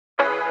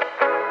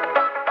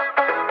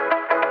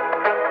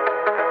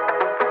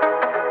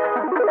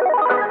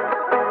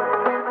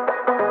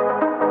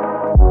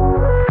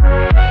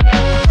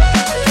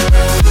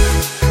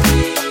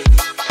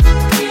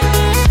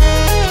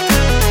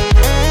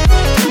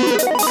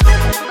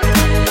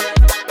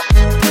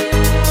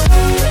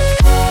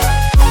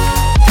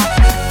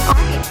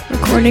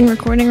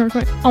Recording.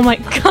 Oh my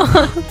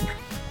god.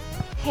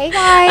 Hey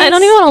guys. I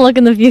don't even want to look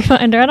in the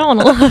viewfinder. I don't want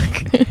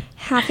to look.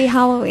 Happy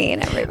Halloween,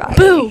 everybody.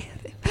 Boo.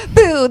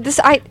 Boo.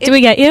 Did we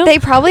get you? They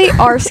probably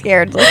are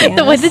scared looking at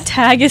The way us. the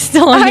tag is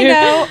still on I here.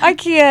 know. I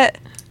can't.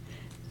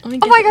 Oh my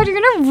God, you're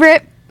gonna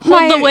rip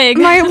Hold the wig.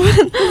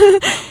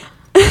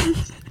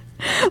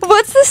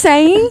 What's the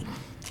saying?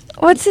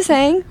 What my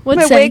saying?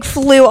 wig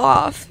flew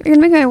off. You're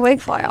gonna make my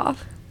wig fly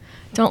off.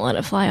 Don't let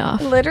it fly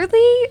off.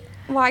 Literally?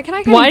 Why can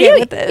I Why do get you?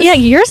 with this? Yeah,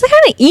 yours kind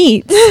of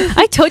eats.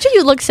 I told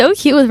you look so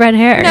cute with red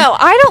hair. No,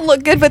 I don't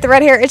look good with the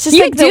red hair. It's just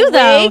You like do, the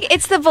though. wig.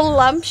 It's the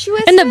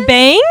voluptuous And the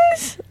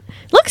bangs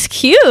looks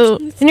cute.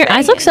 And your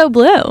eyes look so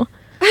blue.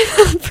 I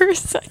thought for a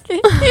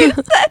second you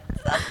said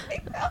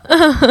something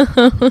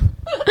else.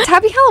 It's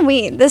Happy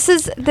Halloween. This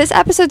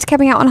episode's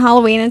coming out on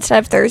Halloween instead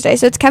of Thursday,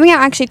 so it's coming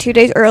out actually 2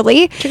 days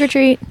early. Trick or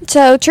treat.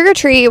 So trick or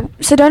treat.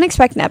 So don't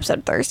expect an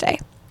episode Thursday.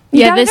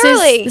 Yeah, this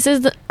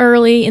is the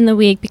early in the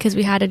week because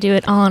we had to do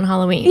it on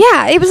Halloween.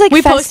 Yeah, it was like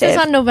We festive. posted this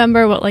on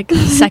November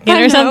 2nd I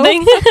or know.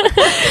 something.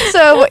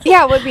 So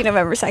yeah, it would be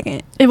November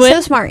 2nd. It would? So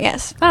smart,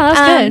 yes. Oh,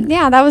 that's good.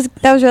 Yeah, that was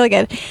really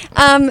good.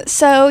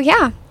 So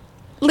yeah.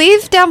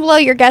 Leave down below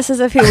your guesses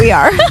of who we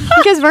are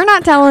because we're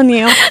not telling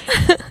you.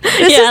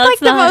 This is like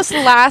the most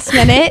last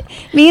minute.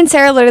 Me and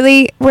Sarah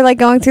literally were like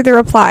going through the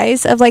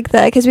replies of like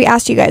because we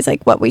asked you guys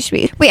like what we should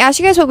be. We asked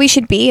you guys what we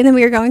should be, and then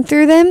we were going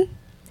through them,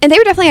 and they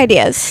were definitely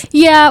ideas.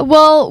 Yeah,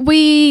 well,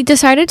 we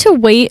decided to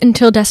wait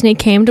until Destiny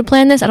came to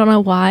plan this. I don't know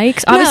why,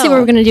 because obviously No.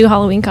 we were going to do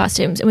Halloween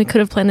costumes, and we could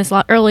have planned this a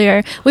lot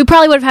earlier. We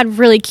probably would have had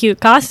really cute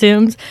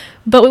costumes,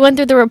 but we went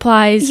through the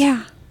replies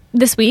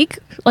this week,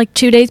 like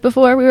 2 days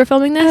before we were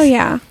filming this. Oh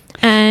yeah.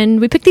 And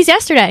we picked these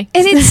yesterday.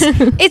 And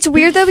it's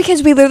weird though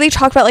because we literally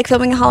talked about like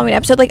filming a Halloween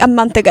episode like a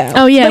month ago.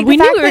 Oh yeah, Like, we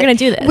the knew fact we were that going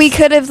to do this. We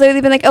could have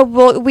literally been like, oh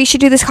well, we should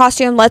do this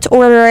costume. Let's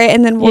order it,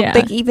 and then we'll Yeah.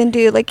 like even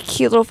do like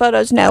cute little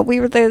photos. No, we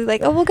were literally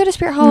like, oh, we'll go to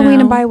Spirit Halloween No.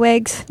 and buy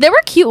wigs. There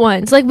were cute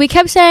ones. Like we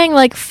kept saying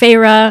like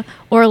Feyre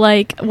or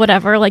like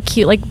whatever, like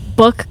cute like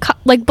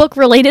book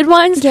related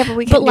ones. Yeah, but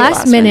we couldn't do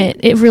last minute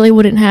it really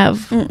wouldn't have.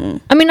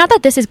 Mm-mm. I mean, not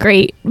that this is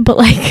great, but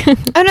like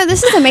Oh no,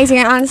 this is amazing.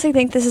 I honestly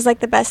think this is like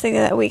the best thing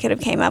that we could have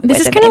came up this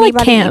with. is if kind of like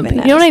anybody camp. even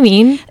You know what I knows.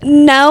 mean?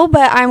 No,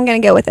 but I'm gonna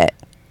go with it.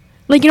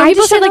 Like, you know, I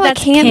people just say don't know like what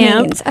that's camp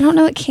camp. means. I don't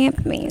know what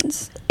camp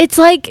means. It's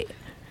like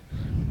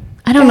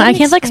I don't know. I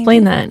can't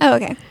explain that. Oh,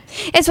 okay.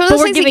 It's one of But those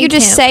we're things that giving you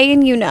just camp. say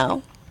and you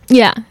know.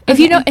 Yeah, if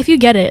you Okay. know, if you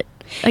get it,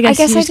 I guess,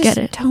 you I just get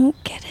it.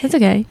 don't get it. It's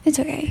okay. It's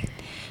okay.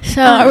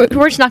 So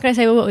we're just not gonna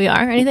say what we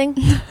are or anything.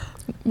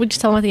 We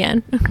just tell them at the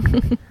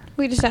end.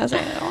 We just don't say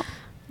it at all.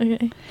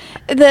 Okay.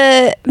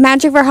 The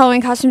magic of our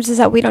Halloween costumes is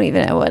that we don't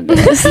even know what it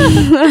is.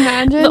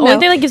 Imagine. The only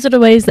thing that gives it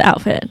away is the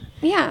outfit.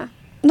 Yeah.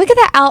 Look at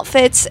the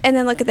outfits and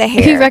then look at the hair.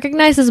 If you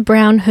recognize this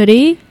brown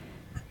hoodie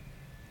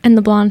and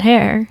the blonde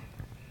hair,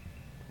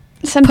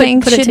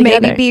 something put it should maybe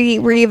together. be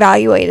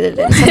reevaluated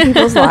in some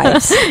people's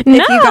lives. If No.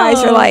 you guys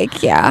are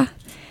like, yeah,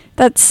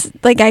 that's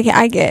like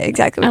I get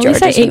exactly what at you're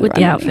least I ate with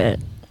the outfit.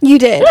 You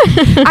did.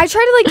 I tried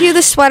to like do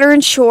the sweater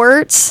and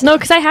shorts. No,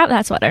 because I have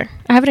that sweater.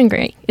 I have it in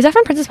gray. Is that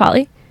from Princess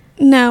Polly?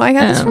 No, I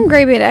got this Oh. from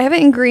Grey Beard. I have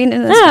it in green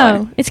and this No,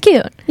 sweater. it's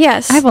cute.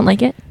 Yes. I have one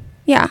like it.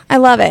 Yeah, I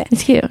love it.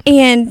 It's cute.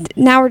 And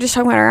now we're just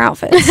talking about our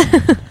outfits.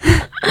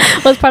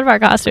 Well, it's part of our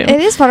costume. It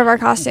is part of our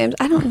costumes.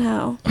 I don't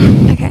know.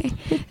 Okay.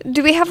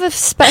 Do we have a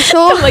special?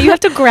 Like, you have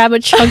to grab a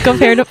chunk of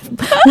hair to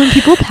when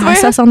people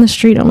pass us on the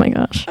street. Oh my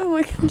gosh. Oh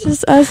my god,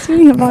 just us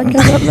doing a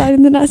podcast outside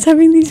and then us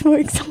having these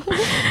wigs on.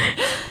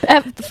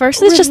 At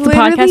first, it's We're just the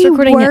podcast literally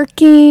recording.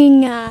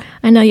 working.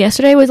 I know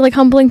yesterday was like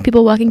humbling,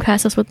 people walking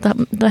past us with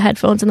the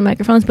headphones and the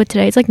microphones, but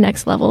today it's like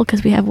next level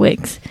because we have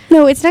wigs.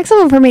 No, it's next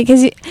level for me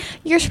because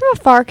yours from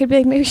afar could be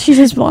like maybe she's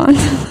just blonde.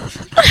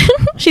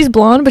 She's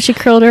blonde, but she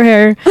curled her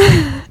hair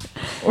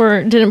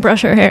or didn't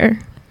brush her hair.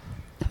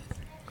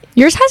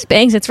 Yours has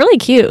bangs. It's really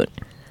cute.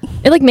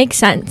 It like makes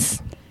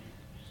sense.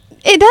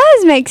 It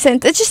does make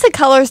sense. It's just the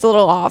color's a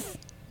little off.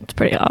 It's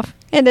pretty off.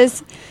 It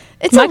is.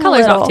 It's My a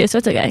color's little. off too, so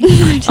it's okay.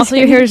 Just Also,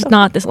 your kidding. hair is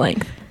not this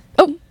length.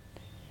 Oh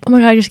my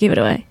god, I just gave it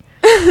away.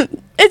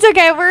 It's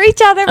okay. We're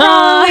each other for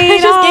Halloween. I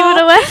just gave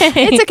it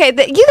away. It's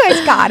okay. You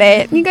guys got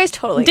it. You guys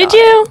totally Did got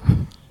you?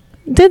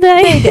 it. Did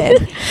they? They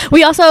did.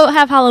 We also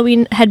have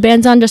Halloween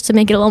headbands on just to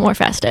make it a little more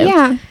festive.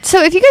 Yeah.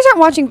 So if you guys aren't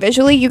watching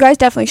visually, you guys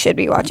definitely should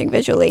be watching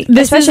visually,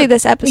 especially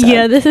this episode.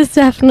 Yeah, this is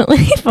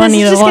definitely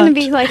funny This is to just watch. going to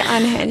be like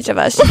unhinged of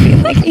us just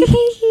being like,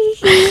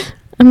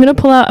 I'm gonna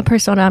pull out a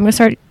persona. I'm gonna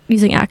start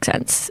using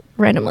accents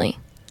randomly.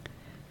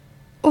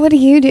 what do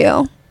you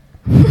do?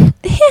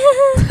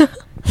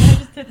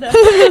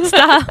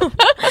 Stop.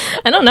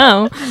 I don't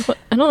know.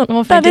 I don't know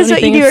if That I do is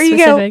what you anything do. Or you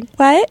go, specific.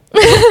 what?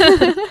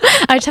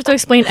 I just have to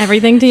explain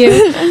everything to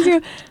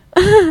you.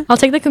 I'll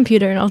take the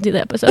computer and I'll do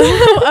the episode.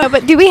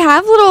 But do we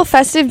have little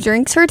festive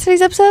drinks for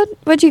today's episode?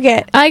 What'd you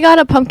get? I got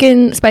a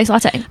pumpkin spice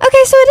latte. Okay,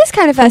 so it is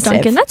kind of From festive.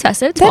 Dunkin'. That's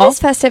festive. It's That fall. is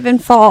festive in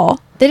fall.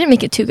 They didn't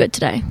make it too good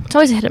today. It's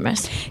always a hit or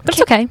miss, but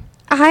it's okay.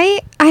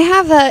 I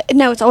have a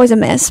no. It's always a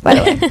miss, by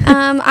the way.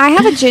 I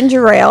have a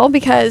ginger ale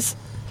because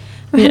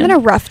I'm having a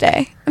rough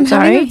day. I'm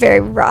Sorry? having a very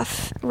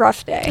rough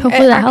day.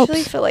 Hopefully that helps. I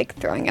actually feel like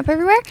throwing up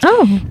everywhere.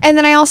 Oh. And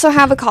then I also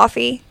have a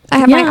coffee. I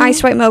have my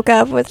iced white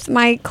mocha with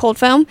my cold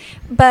foam.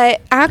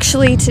 But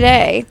actually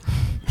today...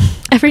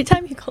 Every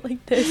time you go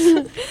like this,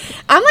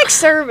 I'm like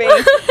serving.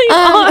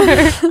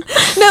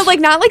 No, like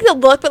not like the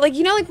look, but like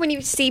you know, like when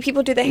you see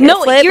people do the hair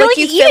flip, you're like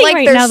you feel like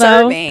right they're now,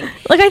 serving.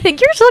 Like I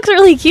think yours looks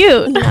really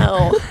cute.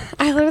 No,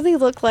 I literally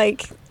look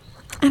like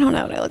I don't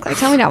know what I look like.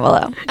 Tell me down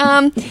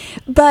below.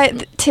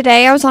 But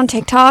today I was on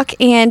TikTok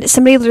and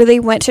somebody literally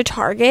went to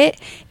Target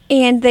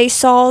and they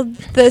saw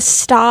the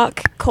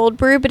stock cold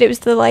brew, but it was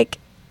the like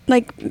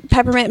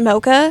peppermint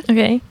mocha.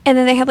 Okay. And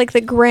then they had like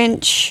the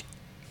Grinch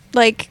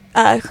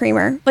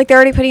creamer. Like they're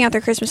already putting out their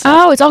Christmas stuff.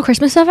 Oh, it's all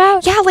Christmas stuff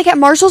out? Yeah, like at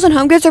Marshalls and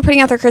Home Goods they're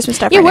putting out their Christmas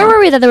stuff. Yeah, right where now. were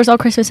we that there was all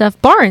Christmas stuff?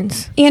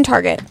 Barnes. And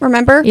Target,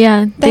 remember?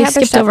 Yeah, they had their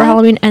skipped stuff over on.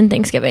 Halloween and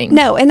Thanksgiving.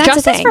 No, and that's the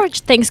Justice thing. for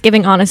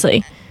Thanksgiving,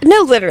 honestly.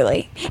 No,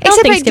 literally. Except I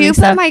do Thanksgiving put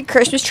stuff. my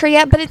Christmas tree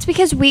up, but it's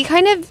because we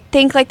kind of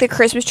think like the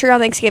Christmas tree on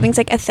Thanksgiving's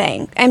like a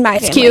thing. And my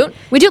It's family. cute.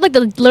 We do it like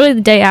literally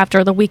the day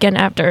after, the weekend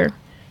after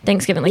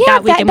Thanksgiving. Like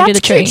that weekend we do the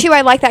that's tree. cute too. I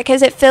like that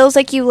because it feels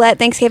like you let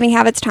Thanksgiving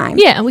have its time.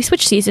 Yeah, we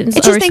switch seasons.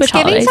 It's or just we switch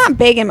Thanksgiving's holidays. not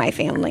big in my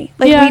family.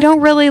 Like Yeah. we don't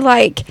really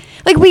like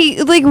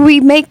we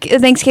make a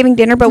Thanksgiving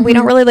dinner, but we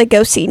don't really like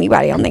go see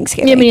anybody on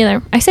Thanksgiving. Yeah, me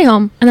neither. I stay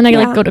home and then I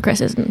Yeah. like go to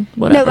Chris's and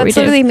whatever No, we that's do.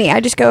 literally me. I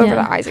just go over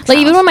Yeah. to Isaac's Like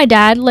even house. when my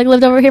dad like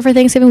lived over here for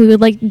Thanksgiving, we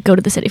would like go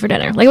to the city for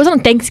dinner. Like it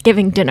wasn't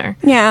Thanksgiving dinner.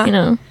 Yeah. You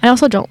know. I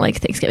also don't like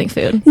Thanksgiving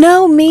food.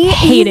 No, me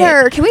Hate it.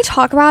 either. Can we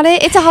talk about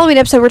it? It's a Halloween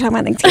episode. We're talking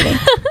about Thanksgiving.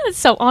 It's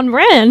so on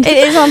brand. It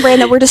is on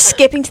brand that we're just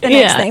skipping to the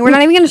next Yeah. thing. We're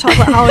not even going to talk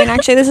about Halloween.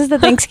 Actually, this is the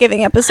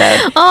Thanksgiving episode.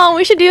 Oh,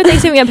 we should do a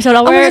Thanksgiving episode.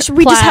 I'll Oh my wear gosh,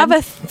 we just plaid, have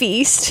a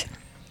feast.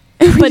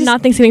 but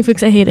not Thanksgiving food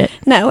because I hate it.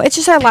 No, it's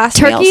just our last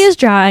Turkey meals. is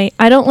dry.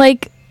 I don't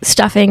like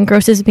stuffing.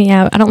 Grosses me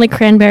out. I don't like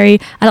cranberry.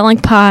 I don't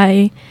like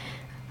pie.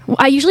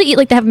 I usually eat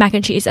like they have mac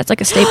and cheese. That's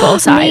like a staple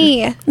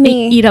side.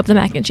 Me. Eat up the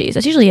mac and cheese.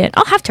 That's usually it.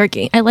 I'll have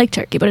turkey. I like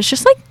turkey, but it's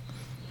just like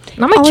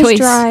not my Always choice.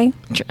 dry.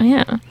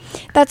 Yeah.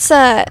 That's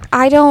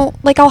I don't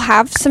like. I'll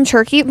have some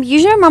turkey.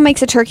 Usually, my mom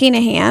makes a turkey and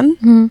a ham.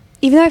 Hmm.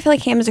 Even though I feel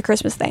like ham is a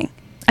Christmas thing.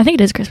 I think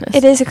it is Christmas.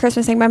 It is a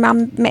Christmas thing. My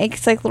mom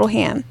makes like little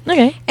ham,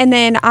 Okay. and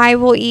then I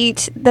will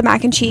eat the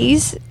mac and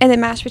cheese and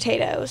then mashed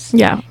potatoes.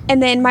 Yeah.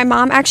 And then my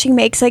mom actually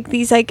makes like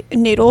these like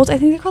noodles. I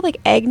think they're called like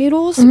egg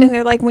noodles, Mhm. and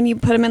they're like when you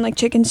put them in like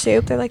chicken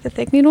soup, they're like the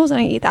thick noodles,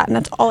 and I eat that, and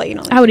that's all I eat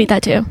on. I would eat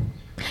that too.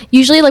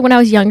 Usually, like when I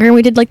was younger and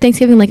we did like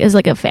Thanksgiving, like as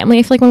like a family.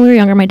 I feel like when we were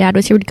younger, my dad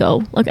was here, would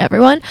go like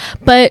everyone.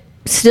 But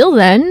still,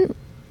 then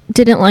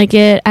didn't like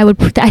it. I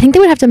think they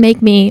would have to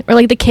make me or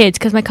like the kids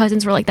because my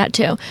cousins were like that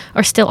too,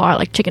 or still are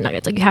like chicken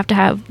nuggets. Like you have to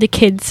have the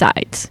kids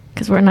sides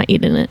because we're not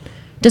eating it.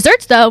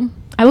 Desserts though,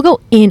 I will go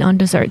in on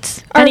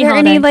desserts. Are there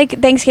holiday. any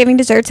like Thanksgiving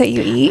desserts that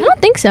you I eat?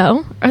 don't think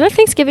so. Are there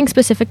Thanksgiving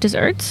specific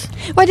desserts?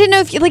 Well, I didn't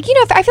know if you like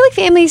I feel like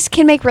families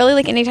can make really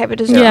like any type of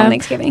dessert on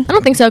Thanksgiving. I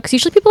don't think so because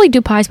usually people like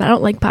do pies, but I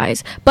don't like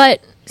pies.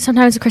 But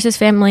sometimes Chris's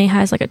family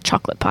has like a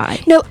chocolate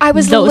pie. No, I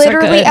was Those are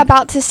literally good.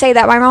 about to say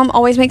that. My mom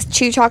always makes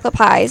 2 chocolate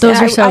pies. Those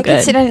and are so I good.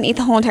 could sit down and eat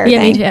the whole entire Yeah,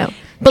 thing. me too.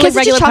 But Because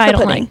like it's just regular pie, I chocolate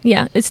don't pudding. like.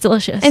 Yeah, it's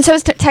delicious. And so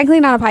it's technically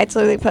not a pie; it's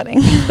literally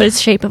pudding. but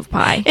it's shape of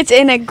pie. It's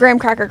in a graham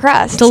cracker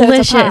crust. so it's a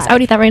delicious. pie. I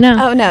would eat that right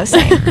now. Oh no,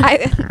 same.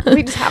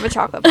 We just have a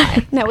chocolate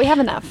pie. No, we have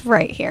enough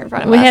right here in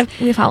front of we us.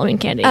 have Halloween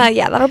candy.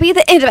 Yeah, that'll be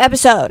the end of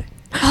episode.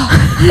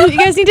 You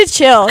guys need to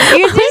chill.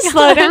 You guys need to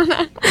slow down.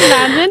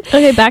 Imagine.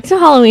 Okay, back to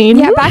Halloween.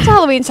 Yeah, back to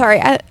Halloween.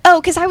 Sorry.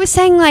 Because I was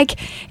saying like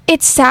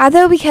it's sad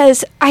though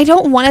because I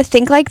don't want to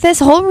think like this.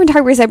 The whole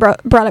entire reason I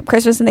brought up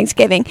Christmas and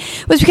Thanksgiving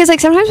was because like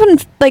sometimes when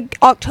like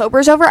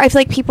October's over, I feel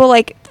like people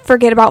like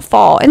forget about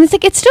fall, and it's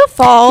like it's still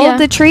fall. Yeah.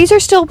 The trees are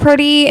still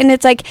pretty, and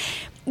it's like.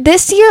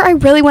 This year, I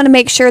really want to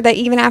make sure that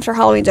even after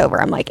Halloween's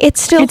over, I'm like,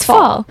 it's still It's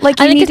fall.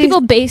 Like I you think need because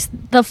people base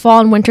the fall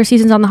and winter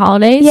seasons on the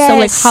holidays. So like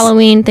Yes.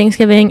 Halloween,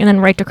 Thanksgiving, and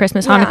then right to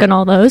Christmas, Yeah. Hanukkah, and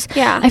all those.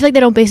 Yeah. I feel like they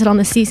don't base it on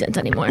the seasons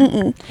anymore.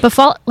 Mm-mm. But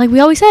fall, like we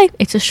always say,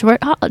 it's a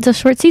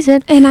short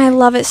season. And I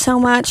love it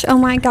so much. Oh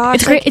my gosh.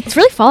 It's great. It's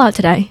really fall out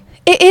today.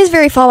 It is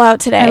very fall out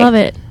today. I love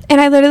it. And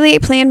I literally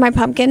planned my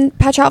pumpkin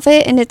patch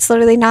outfit, and it's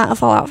literally not a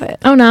fall outfit.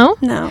 Oh no.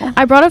 No.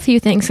 I brought a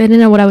few things. I didn't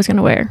know what I was going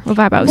to wear, what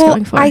vibe I was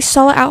going for. I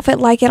saw an outfit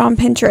like it on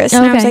Pinterest,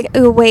 and I was Okay. like,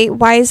 "Ooh, wait,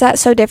 why is that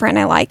so different?" And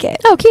I like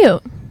it. Oh,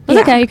 cute. That's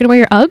Yeah. okay. You're going to wear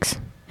your Uggs?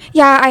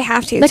 Yeah, I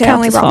have to. That So I counts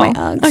only as brought my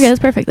fall. Uggs. Okay, that's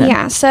perfect then.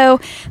 Yeah.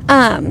 So,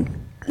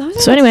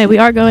 So anyway, we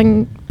are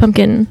going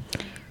pumpkin.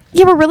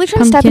 yeah, we're really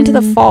trying to step into the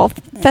Pumpkin. fall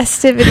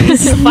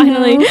festivities.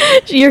 Finally,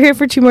 you're here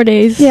for 2 more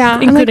days. Yeah,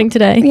 I'm including like-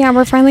 today. Yeah,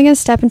 we're finally gonna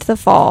step into the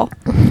fall.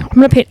 I'm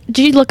gonna paint.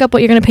 Did you look up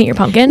what you're gonna paint your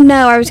pumpkin?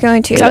 No, I was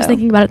going to. 'Cause I was though.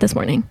 thinking about it this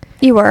morning.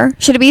 You were.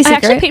 Should it be a I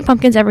secret? actually paint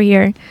pumpkins every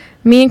year.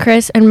 Me and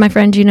Chris and my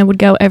friend Gina would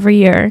go every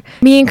year.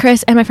 Me and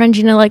Chris and my friend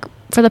Gina, like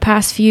for the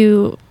past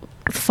few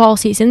fall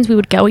seasons, we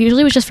would go.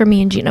 Usually it was just for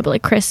me and Gina, but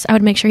like Chris, I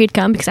would make sure he'd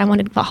come because I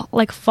wanted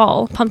like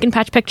fall pumpkin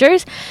patch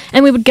pictures.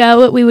 And we would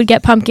go. We would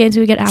get pumpkins.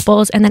 We would get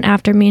apples, and then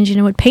after, me and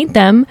Gina would paint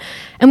them,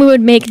 and we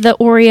would make the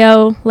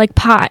Oreo like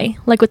pie,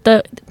 like with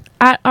the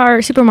at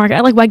our supermarket,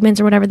 at like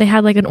Wegmans or whatever. They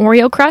had like an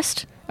Oreo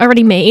crust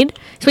already made.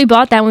 So we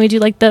bought that when we do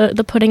like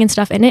the pudding and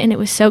stuff in it, and it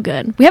was so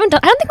good. I don't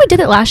think we did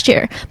it last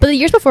year, but the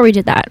years before we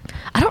did that.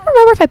 I don't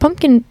remember if I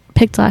pumpkin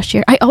picked last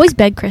year. I always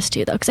beg Chris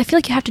to, though, because I feel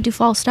like you have to do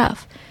fall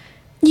stuff.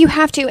 You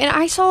have to. And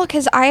I saw,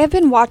 because I have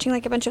been watching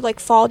like a bunch of like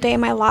fall day in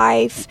my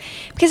life,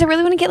 because I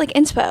really want to get like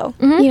inspo,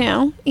 you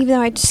know, even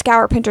though I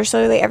scour Pinterest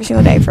literally every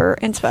single day for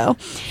inspo.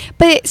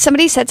 But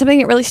somebody said something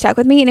that really stuck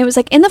with me, and it was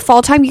like, in the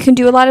fall time you can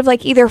do a lot of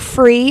like either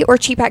free or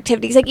cheap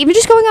activities, like even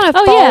just going on a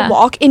fall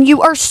walk, and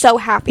you are so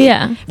happy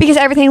because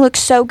everything looks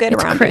so good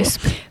around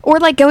crisp. you. Or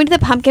like going to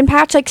the pumpkin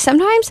patch, like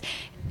sometimes,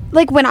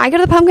 like when I go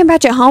to the pumpkin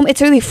patch at home,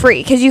 it's really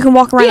free because you can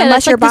walk around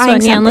unless you're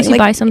buying something. Unless you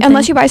buy something.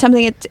 Unless you buy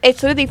something,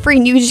 it's literally free,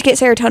 and you just get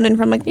serotonin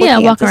from like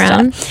looking walk at the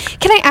around. stuff.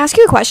 Can I ask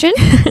you a question?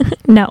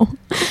 No.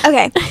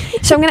 Okay,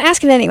 so I'm gonna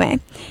ask it anyway.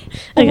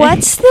 Okay.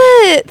 What's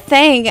the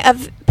thing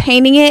of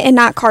painting it and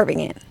not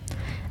carving it?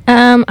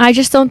 I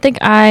just don't think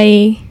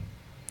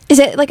Is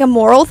it like a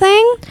moral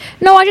thing?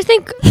 No, I just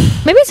think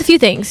maybe it's a few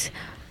things.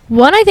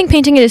 One, I think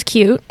painting it is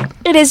cute.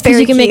 It is very cute. Because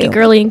you can make it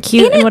girly and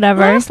cute and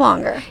whatever. It lasts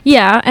longer.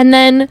 Yeah, and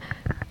then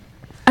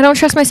I don't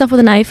trust myself with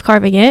a knife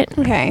carving it.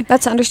 Okay,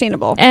 that's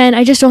understandable. And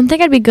I just don't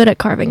think I'd be good at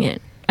carving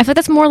it. I feel like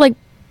that's more like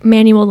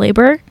manual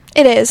labor.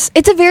 It is.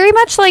 It's a very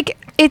much like,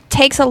 it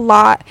takes a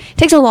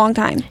long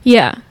time.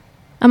 Yeah.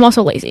 I'm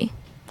also lazy.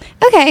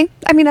 Okay.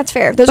 I mean, that's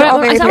fair. Those are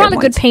all very fair I'm not a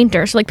points. good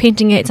painter, so like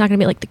painting it, it's not going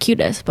to be like the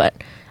cutest, but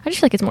I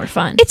just feel like it's more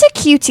fun. It's a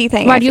cutesy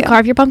thing. Why do you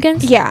carve your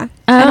pumpkins? Yeah.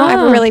 I don't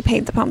ever really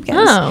paint the pumpkins.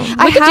 Oh.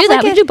 We could do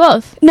that. We could do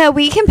both. No,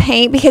 we can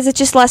paint because it's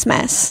just less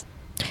mess.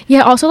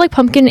 Yeah, also like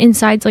pumpkin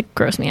insides like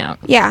gross me out.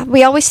 Yeah,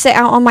 we always sit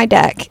out on my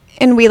deck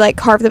and we like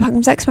carve the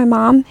pumpkins because my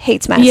mom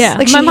hates mess. Yeah,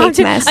 like she hates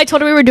mess. I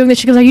told her we were doing this.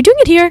 She goes, "Are you doing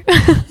it here?"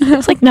 I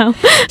was like, "No."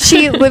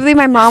 She literally,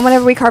 my mom,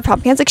 whenever we carve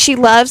pumpkins, like she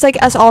loves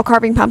like us all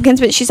carving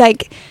pumpkins, but she's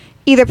like,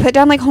 either put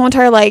down like whole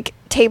entire like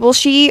table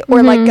sheet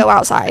or like go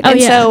outside.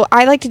 So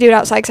I like to do it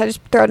outside because I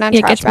just throw it down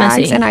trash bags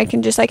messy. And I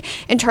can just like,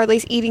 and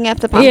Charlie's eating up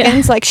the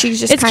pumpkins. Like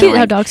she's just it's cute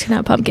how dogs can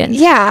have pumpkins.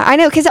 Yeah, I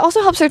know, because it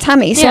also helps her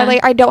tummy. So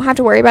like I don't have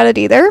to worry about it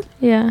either.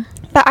 Yeah.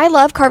 But I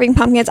love carving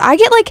pumpkins. I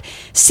get like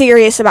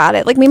serious about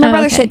it. Like me and my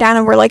brother sit down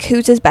and we're like,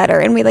 whose is better?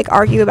 And we like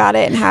argue about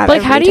it and have. But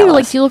like, how do you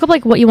like? Do you look up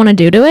like what you want to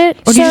do to it,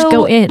 or do you just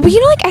go in? Well, you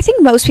know, like I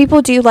think most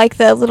people do like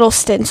the little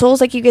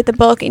stencils. Like you get the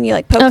book and you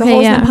like poke the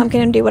holes in the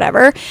pumpkin and do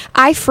whatever.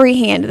 I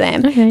freehand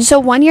them. Okay. So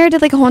one year I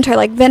did like a whole entire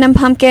like Venom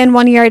pumpkin.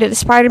 One year I did a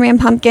Spider-Man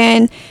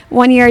pumpkin.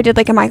 One year I did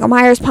like a Michael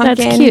Myers pumpkin.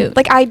 That's cute.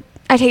 Like I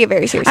take it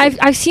very seriously.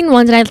 I've seen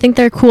ones and I think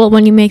they're cool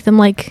when you make them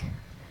like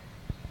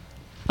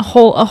a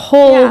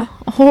whole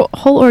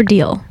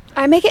ordeal.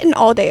 I make it an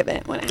all-day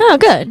event.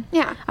 Good.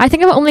 Yeah. I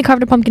think I've only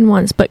carved a pumpkin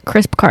once, but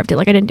Chris carved it.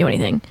 Like, I didn't do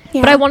anything.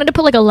 Yeah. But I wanted to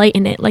put, like, a light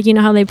in it. Like, you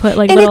know how they put,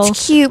 like, and little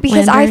it's cute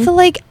because lantern. I feel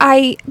like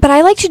I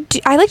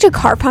like to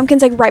carve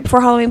pumpkins, like, right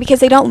before Halloween because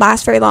they don't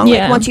last very long.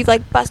 Yeah. Like, once you've,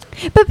 like,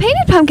 busted. But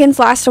painted pumpkins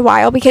last a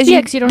while because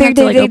you don't have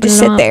to, like, they just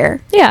sit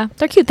there. Yeah.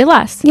 They're cute. They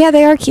last. Yeah,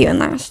 they are cute and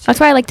last. That's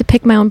why I like to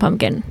pick my own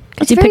pumpkin.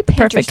 Because you pick the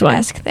perfect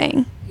one.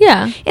 Thing.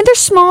 Yeah. And they're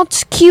small,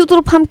 cute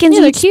little pumpkins.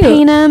 Yeah, you just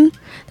paint them.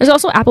 There's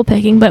also apple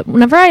picking, but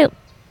whenever I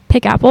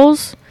pick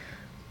apples,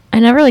 I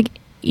never, like,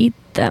 eat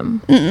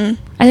them.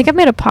 I think I've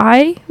made a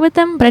pie with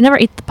them, but I never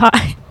ate the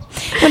pie.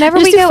 Whenever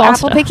we go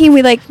apple picking,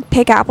 we, like,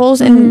 pick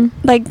apples and,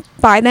 like,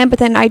 buy them, but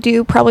then I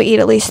do probably eat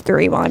at least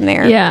 3 while I'm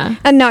there. Yeah.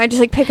 And no, I just,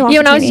 like, pick them off. Yeah,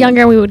 when I was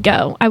younger, we would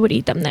go. I would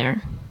eat them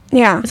there.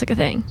 Yeah. It's, like, a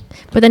thing.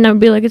 But then I would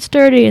be like, it's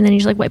dirty, and then you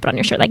just, like, wipe it on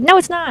your shirt. Like, no,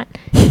 it's not.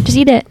 Just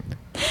eat it.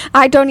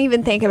 I don't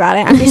even think about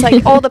it. I'm just,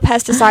 like, all the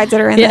pesticides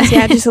that are in this.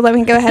 Yeah, just let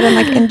me go ahead and,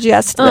 like,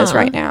 ingest this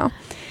right now.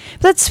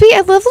 That's sweet. I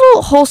love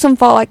little wholesome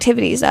fall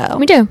activities, though.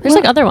 We do. There's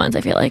like other ones,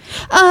 I feel like.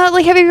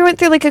 Like, have you ever went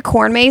through like a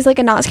corn maze, like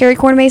a not scary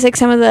corn maze? Like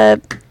some of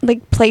the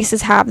like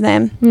places have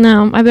them.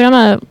 No, I've been on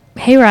a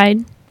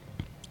hayride.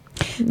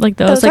 Like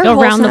those like around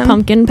wholesome. The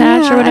pumpkin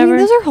patch or whatever. I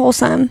mean, those are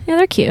wholesome. Yeah,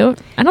 they're cute.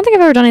 I don't think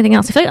I've ever done anything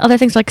else. I feel like other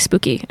things are like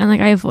spooky, and like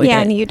I avoid it.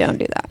 Yeah, and you don't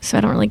do that. So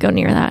I don't really go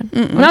near that.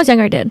 When I was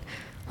younger, I did.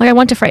 Like I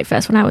went to Fright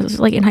Fest when I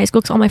was like in high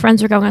school because all my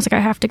friends were going. I was like, I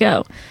have to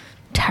go.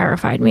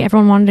 Terrified me.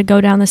 Everyone wanted to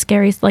go down the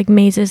scary like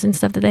mazes and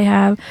stuff that they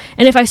have,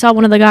 and if I saw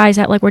one of the guys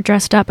that like were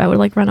dressed up, I would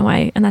like run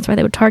away, and that's why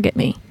they would target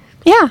me.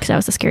 Yeah, because I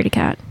was the scaredy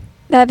cat.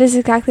 That is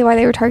exactly why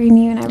they were targeting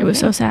you and everything. It was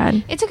so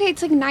sad. It's okay.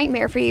 It's like a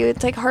nightmare for you.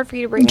 It's like hard for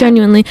you to bring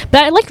genuinely up.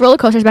 But I liked roller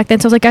coasters back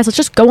then, so I was like, guys, let's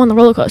just go on the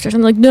roller coasters.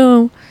 And they're like,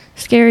 no,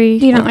 scary.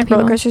 Do you not like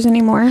roller coasters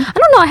anymore? I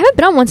don't know. I haven't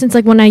been on one since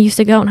like when I used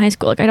to go in high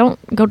school. Like I don't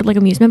go to like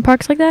amusement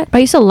parks like that, but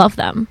I used to love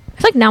them.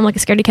 I feel like now I'm like a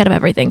scaredy cat of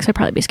everything, so I'd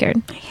probably be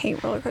scared. I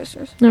hate roller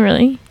coasters. No,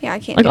 really? Yeah, I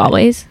can't. Like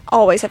always?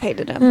 Always have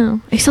hated them.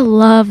 Oh, I used to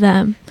love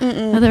them.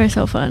 Oh, they were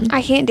so fun.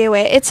 I can't do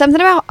it. It's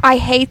something about, I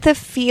hate the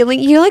feeling,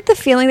 you know, like the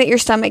feeling that your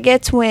stomach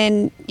gets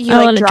when you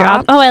like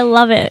drop? Oh, I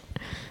love it.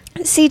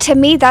 See, to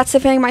me, that's the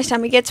feeling my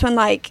stomach gets when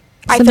like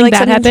I something feel like bad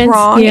something's happens.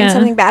 wrong and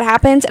something bad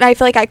happens, and I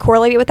feel like I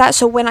correlate it with that.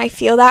 So when I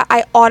feel that,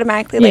 I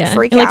automatically like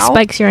freak out. It like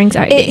spikes your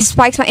anxiety. It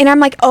spikes my, and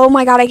I'm like, oh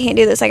my god, I can't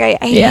do this. Like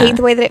I hate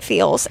the way that it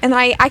feels. And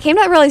I came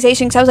to that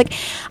realization because I was like,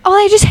 oh,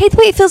 I just hate the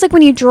way it feels like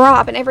when you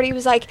drop. And everybody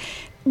was like,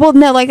 well,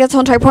 no, like, that's the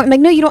whole entire point. I'm like,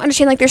 no, you don't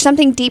understand. Like, there's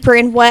something deeper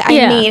in what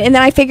I mean. And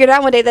then I figured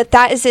out one day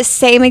that is this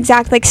same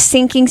exact, like,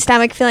 sinking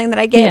stomach feeling that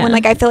I get when,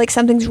 like, I feel like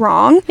something's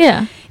wrong.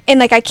 Yeah. And,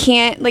 like, I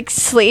can't, like,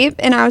 sleep.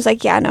 And I was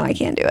like, yeah, no, I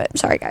can't do it.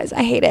 Sorry, guys.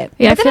 I hate it.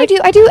 Yeah, but then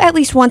I do at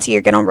least once a year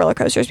get on roller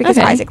coasters because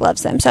Isaac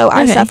loves them. So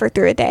I suffer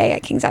through a day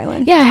at Kings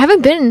Island. Yeah, I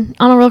haven't been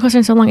on a roller coaster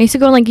in so long. I used to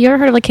go on, like, you ever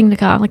heard of, like, King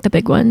Ka, like, the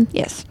big one?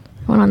 Yes.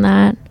 I went on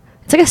that.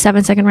 It's like a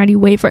 7-second ride. You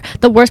wait for it.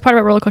 The worst part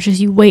about roller coasters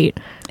is you wait.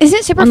 Isn't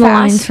it super on fast? The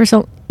lines for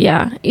so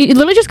yeah. You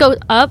literally just go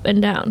up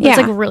and down. It's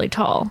like really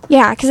tall.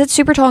 Yeah, because it's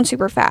super tall and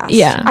super fast.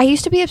 Yeah. I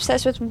used to be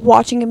obsessed with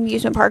watching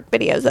amusement park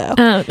videos though.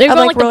 They're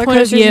going like the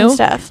point of view and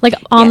stuff. Like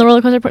on the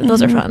roller coaster.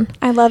 Those are fun.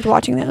 I loved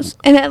watching those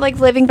and then, like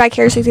living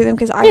vicariously through them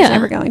because I was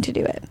never going to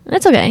do it.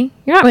 That's okay.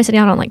 You're not missing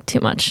out on like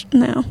too much.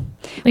 No.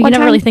 Like, you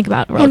never really think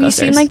about roller coasters.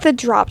 Have you seen like the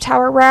drop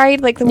tower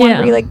ride, like the one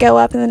where you like go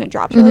up and then it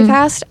drops really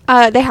fast?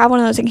 They have one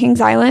of those in Kings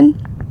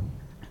Island.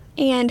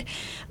 And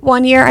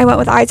one year I went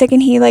with Isaac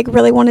and he like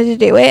really wanted to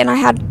do it, and I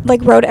had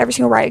like rode every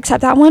single ride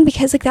except that one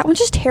because like that one's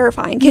just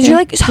terrifying because you're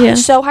like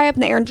so high up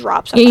in the air and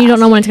drop so fast. You don't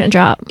know when it's gonna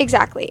drop.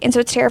 Exactly. And so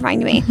it's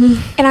terrifying to me.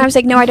 And I was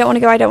like, no, I don't want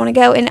to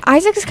go. And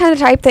Isaac is kind of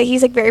the type that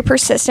he's like very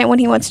persistent when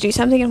he wants to do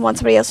something and wants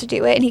somebody else to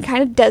do it, and he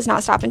kind of does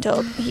not stop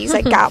until he's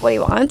like got what he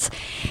wants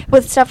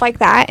with stuff like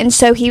that. And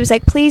so he was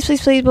like, please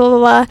blah blah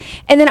blah,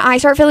 and then I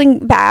start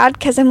feeling bad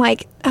because I'm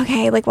like,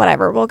 okay, like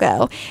whatever, we'll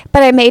go.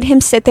 But I made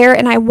him sit there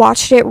and I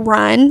watched it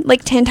run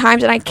like 10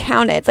 times and I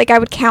counted. Like I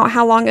would count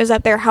how long it was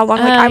up there, how long,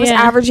 like I was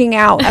averaging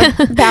out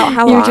about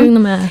how long. You're doing the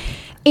math.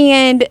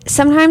 And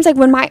sometimes like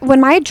when my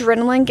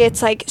adrenaline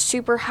gets like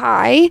super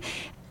high,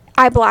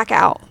 I black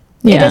out.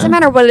 Yeah. It doesn't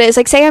matter what it is.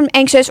 Like, say I'm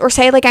anxious or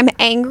say, like, I'm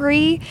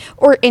angry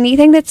or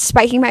anything that's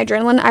spiking my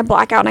adrenaline, I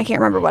black out and I can't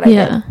remember what I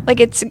did. Like,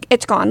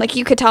 it's gone. Like,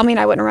 you could tell me and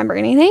I wouldn't remember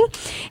anything.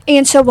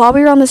 And so while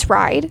we were on this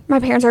ride,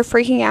 my parents are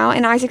freaking out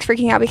and Isaac's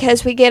freaking out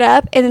because we get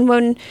up and then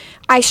when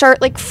I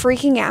start, like,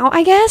 freaking out,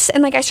 I guess,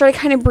 and, like, I started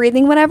kind of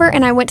breathing, whatever,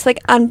 and I went to, like,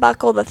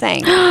 unbuckle the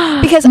thing.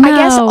 Because I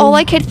guess all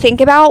I could think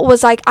about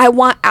was, like, I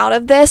want out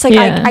of this. Like,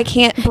 I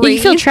can't breathe.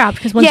 You feel trapped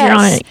because once you're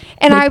on it,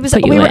 and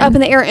we were up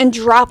in the air and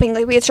dropping.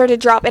 Like, we had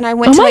started to drop, and I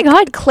went to,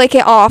 like, click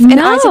it off. And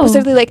Isaac was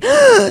literally like,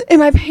 and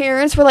my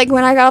parents were, like,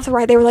 when I got off the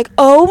ride, they were like,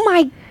 oh,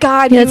 my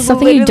God, you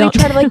literally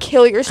try to, like,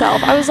 kill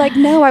yourself. I was like,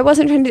 no, I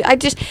wasn't trying to. I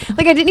just,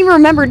 like, I didn't even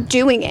remember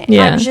doing it.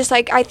 I was just,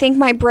 like, I think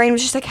my brain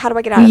was just, like, how do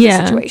I get out of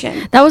this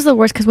situation? That was the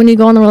worst because when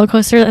you go on the roller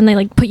coaster and they,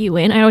 like, put you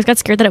in, I always got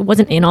scared that it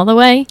wasn't in all the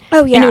way.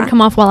 Oh, yeah. And it would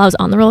come off while I was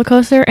on the roller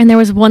coaster. And there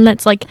was one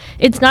that's, like,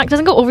 it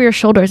doesn't go over your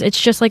shoulders. It's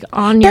just, like,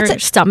 on your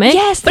stomach.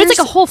 Yes. But it's,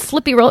 like, a whole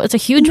flippy roll. It's a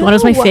huge one. It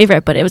was my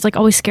favorite, but it was, like,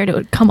 always scared it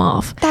would come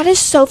off. That is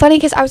so funny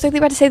because I was literally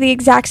about to say the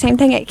exact same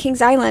thing at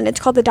Kings Island.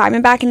 It's called the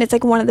Diamondback, and it's,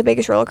 like, one of the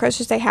biggest roller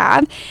coasters they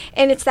have.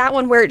 And it's that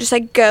one where it just,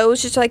 like,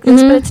 goes just like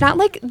this, but it's not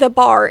like the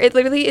bar. It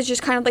literally is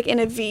just kind of like in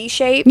a V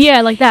shape.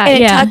 Yeah, like that.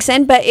 And it tucks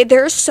in, but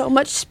there's so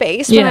much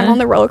space when I'm on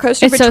the roller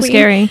coaster. It's so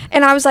scary.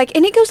 And I was like,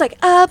 and it goes like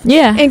up,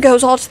 and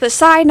goes all to the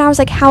side, and I was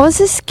like, how is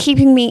this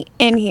keeping me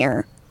in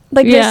here?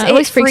 Like this, it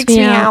always freaks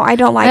me out. I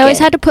don't like it. I always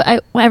had to put,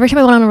 every time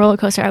I went on a roller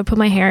coaster, I would put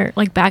my hair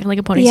like back in like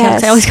a ponytail.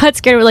 Yes. I always got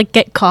scared it would like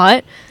get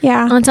caught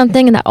on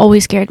something, and that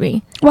always scared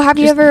me. Well, have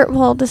you ever,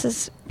 this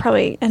is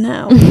probably a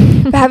no,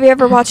 but have you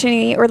ever watched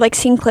any or like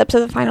seen clips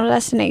of the Final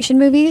Destination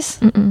movies?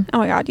 Mm-mm. Oh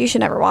my God, you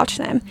should never watch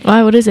them.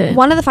 Why? What is it?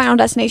 One of the Final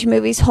Destination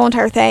movies, whole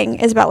entire thing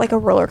is about like a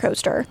roller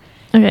coaster.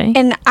 Okay.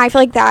 And I feel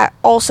like that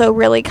also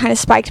really kind of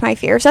spiked my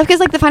fear stuff because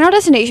like the Final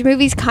Destination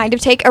movies kind of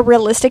take a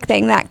realistic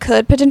thing that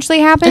could potentially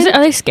happen. Are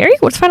they scary?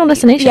 What's Final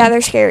Destination? Yeah, they're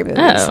scary movies.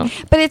 Oh.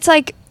 But it's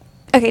like,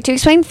 okay, to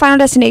explain Final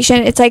Destination,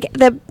 it's like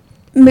the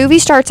movie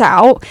starts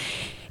out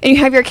and you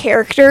have your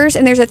characters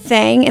and there's a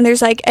thing and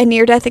there's like a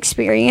near-death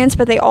experience,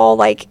 but they all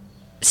like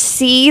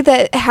see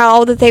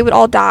how they would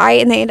all die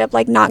and they end up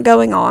like not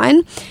going on.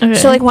 Okay.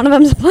 So like one of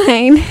them's a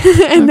plane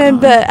and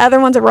then the other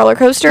one's a roller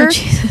coaster.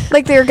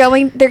 Like they're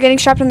getting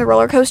strapped in the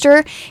roller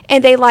coaster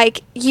and they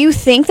like, you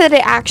think that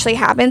it actually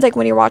happens. Like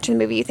when you're watching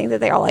the movie, you think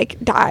that they all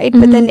like died,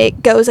 but then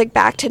it goes like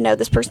back to no,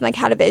 this person like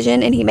had a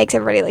vision and he makes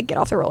everybody like get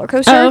off the roller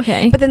coaster. Oh,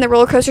 okay. But then the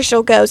roller coaster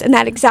still goes and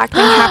that exact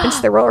thing happens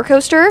to the roller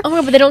coaster. Oh my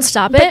God, but they don't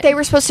stop it? But they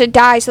were supposed to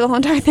die, so the whole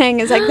entire thing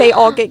is like they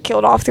all get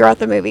killed off throughout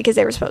the movie because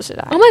they were supposed to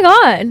die. Oh my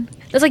God.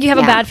 It's like you have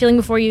a bad feeling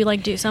before you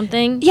like do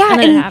something. Yeah, and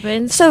then it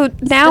happens. So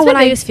now that's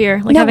my biggest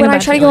fear. Like when I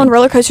try to go on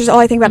roller coasters, all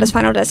I think about is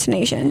Final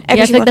Destination.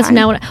 I think that's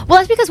now.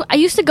 That's because I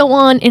used to go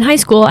on in high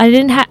school. I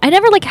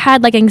never like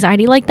had like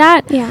anxiety like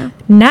that. Yeah.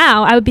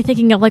 Now I would be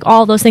thinking of like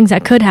all those things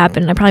that could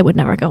happen. And I probably would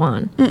never go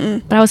on.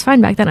 But I was fine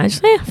back then. I was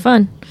just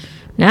fun.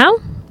 Now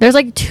there's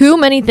like too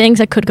many things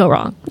that could go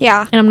wrong.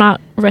 Yeah. And I'm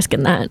not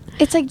risking that.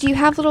 It's like, do you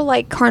have little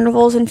like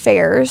carnivals and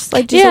fairs?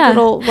 Like just like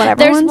little whatever.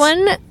 There's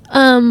one.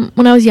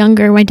 When I was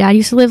younger, my dad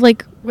used to live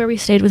like where we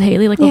stayed with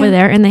Haley, like over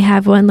there, and they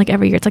have one like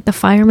every year. It's like the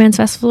Fireman's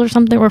Festival or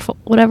something, or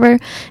whatever.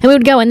 And we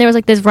would go, and there was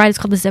like this ride. It's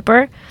called the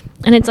Zipper,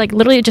 and it's like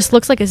literally it just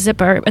looks like a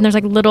zipper, and there's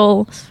like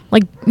little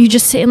like you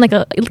just sit in like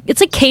it's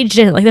like caged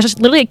in. Like there's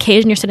just literally a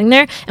cage, and you're sitting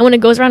there, and when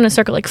it goes around in a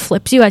circle, it like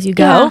flips you as you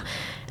go. Yeah.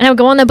 And I would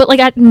go on that, but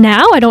like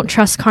now I don't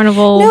trust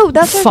Carnival. No,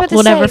 that's what I was about to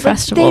whatever say.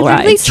 festival They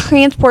literally rides.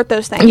 transport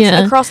those things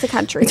across the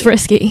country. It's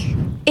risky.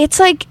 It's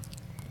like,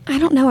 I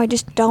don't know. I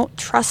just don't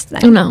trust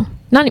them. Oh no,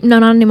 not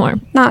anymore.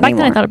 Not Back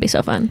anymore. then I thought it'd be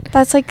so fun.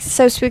 That's like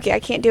so spooky. I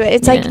can't do it.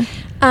 It's like,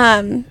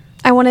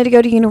 I wanted to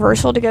go to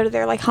Universal to go to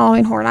their like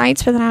Halloween Horror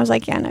Nights, but then I was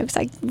like, yeah, no, because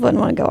I wouldn't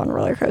want to go on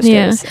roller coasters.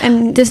 Yeah,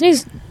 and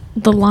Disney's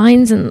the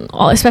lines and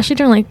all, especially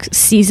during like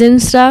season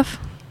stuff.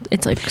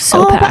 It's like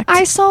so packed. But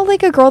I saw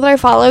like a girl that I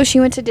follow. She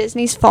went to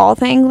Disney's fall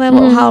thing, the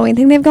little Halloween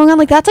thing they have going on.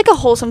 Like that's like a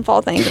wholesome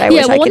fall thing that I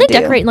wish I could do.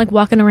 Yeah, decorate and like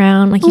walking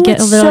around, like you get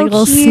it's like,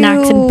 little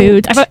snacks and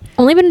boots. I've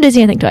only been to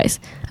Disney I think twice.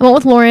 I went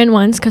with Lauren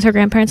once because her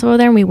grandparents were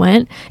there and we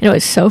went, and it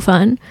was so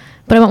fun.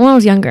 But I went when I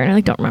was younger and I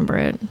like don't remember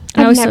it.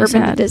 And I was never so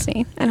been sad. to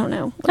Disney. I don't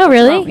know. Oh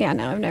really? Well, yeah,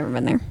 no, I've never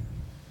been there.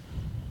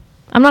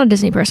 I'm not a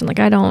Disney person. Like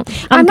I'm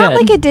not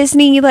like a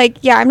Disney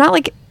I'm not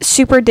like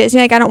super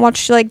Disney. Like I don't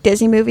watch like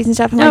Disney movies and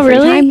stuff in my free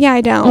time. Yeah, I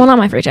don't. Well, not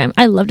my free time.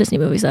 I love Disney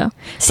movies though.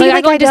 See, like,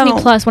 I go to Disney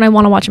Plus when I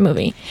want to watch a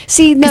movie.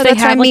 See, no,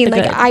 that's what I mean.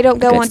 Like I don't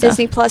go on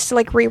Disney Plus to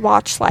like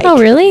rewatch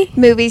like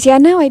movies. Yeah,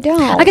 no, I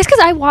don't. I guess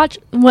because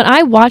when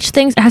I watch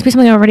things, it has to be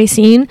something I've already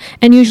seen,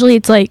 and usually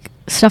it's like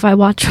stuff I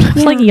watched when I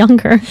was like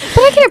younger.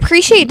 But I can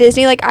appreciate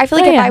Disney. Like I feel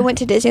like if I went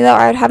to Disney though,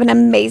 I would have an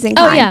amazing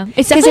time. Oh yeah,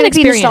 it's definitely an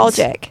experience. Be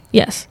nostalgic.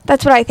 Yes,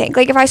 that's what I think.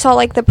 Like if I saw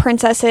like the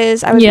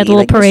princesses, I would be the little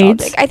like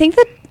parades. Nostalgic. I think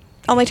the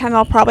only time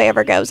I'll probably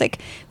ever go is like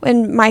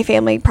when my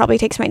family probably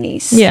takes my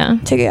niece to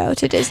go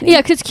to Disney. Yeah,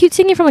 because it's cute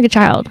seeing it from like a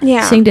child.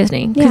 Yeah, seeing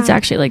Disney because it's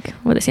actually like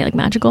what they say, like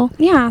magical.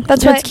 Yeah,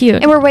 that's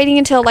cute. And we're waiting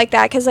until like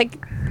that because like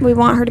we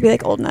want her to be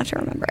like old enough to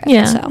remember it.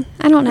 Yeah, so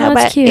I don't know,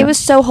 but cute. It was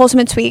so wholesome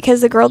and sweet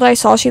because the girl that I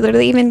saw, she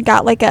literally even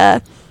got like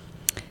a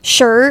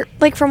shirt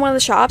like from one of the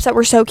shops that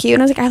were so cute,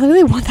 and I was like, I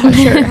literally want that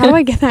shirt. How do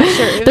I get that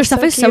shirt? Their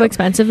stuff is so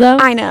expensive though.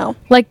 I know.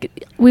 Like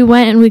we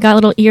went and we got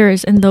little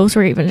ears, and those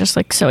were even just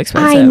like so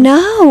expensive. I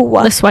know.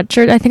 The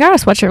sweatshirt, I think I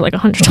got a sweatshirt like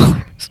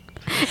 $100.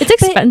 It's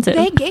expensive.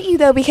 They get you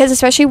though because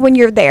especially when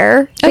you're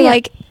there,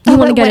 like you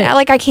want to get it.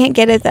 Like I can't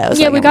get it though.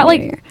 So we got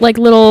like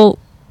little,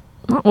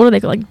 what are they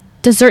called? Like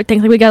dessert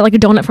things. Like we got like a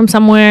donut from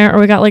somewhere, or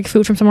we got like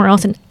food from somewhere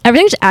else, and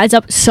everything just adds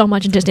up so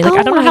much in Disney. Like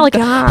I don't know how like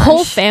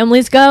whole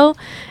families go,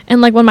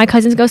 and like when my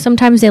cousins go,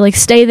 sometimes they like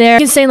stay there. You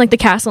can stay in like the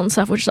castle and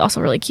stuff, which is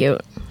also really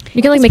cute.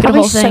 You can like make it a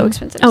whole thing. So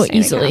expensive. Oh,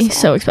 easily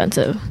so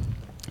expensive.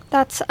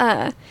 That's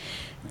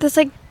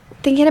like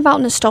thinking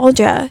about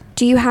nostalgia.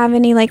 Do you have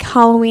any like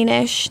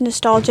Halloweenish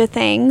nostalgia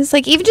things?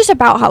 Like even just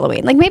about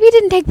Halloween. Like maybe it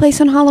didn't take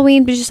place on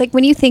Halloween, but just like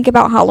when you think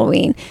about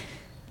Halloween.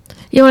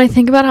 Yeah, when I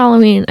think about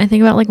Halloween, I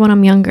think about like when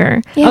I'm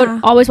younger. Yeah. I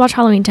would always watch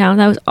Halloween Town.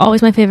 That was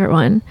always my favorite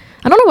one.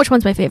 I don't know which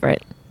one's my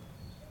favorite.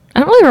 I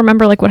don't really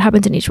remember like what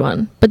happens in each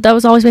one, but that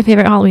was always my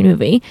favorite Halloween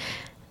movie.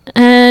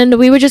 And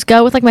we would just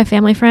go with like my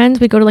family friends.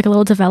 We'd go to like a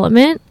little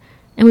development,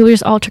 and we would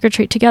just all trick or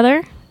treat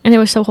together, and it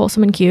was so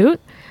wholesome and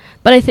cute.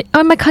 But I think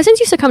my cousins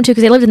used to come too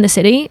because they lived in the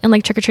city, and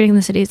like trick or treating in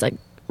the city is like,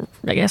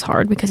 I guess,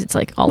 hard because it's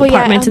like all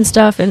apartments and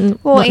stuff and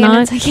whatnot.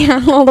 And it's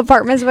like all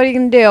apartments. What are you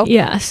gonna do?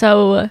 Yeah,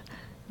 so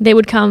they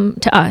would come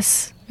to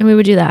us and we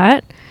would do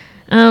that.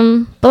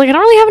 But like I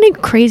don't really have any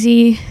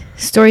crazy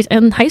stories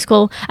in high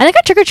school. I think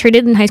I trick or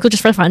treated in high school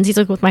just for funsies,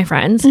 like with my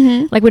friends.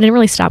 Like we didn't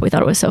really stop. We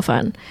thought it was so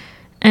fun,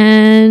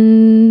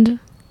 and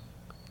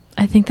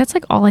I think that's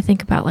like all I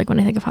think about like when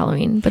I think of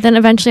Halloween. But then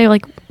eventually I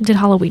like did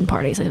Halloween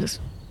parties.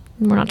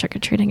 We're not trick or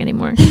treating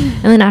anymore.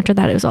 And then after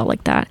that, it was all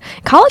like that.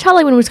 College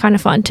Halloween was kind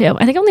of fun too.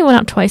 I think I only went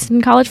out twice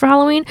in college for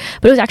Halloween,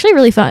 but it was actually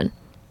really fun.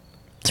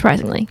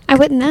 Surprisingly, I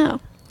wouldn't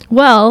know.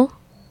 Well,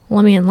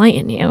 let me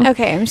enlighten you.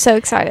 Okay, I'm so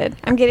excited.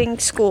 I'm getting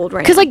schooled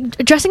right now. Because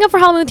like dressing up for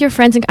Halloween with your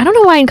friends, and I don't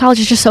know why in college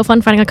it's just so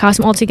fun finding a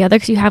costume all together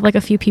because you have like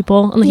a few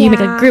people and like you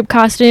make a group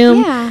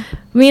costume. Yeah.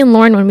 Me and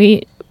Lauren,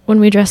 when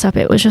we dressed up,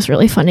 it was just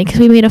really funny because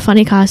we made a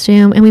funny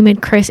costume and we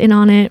made Chris in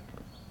on it.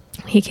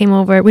 He came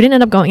over. We didn't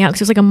end up going out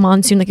because it was like a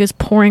monsoon, like it was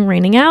pouring,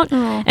 raining out.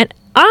 Oh. And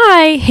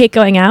I hate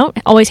going out.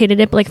 Always hated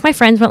it. But like if my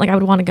friends went, like I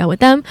would want to go with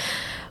them.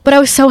 But I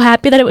was so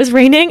happy that it was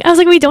raining. I was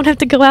like, we don't have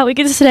to go out. We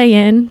can just stay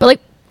in. But like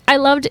I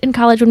loved in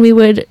college when we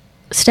would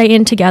stay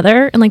in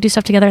together and like do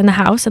stuff together in the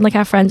house and like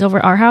have friends over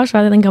our house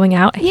rather than going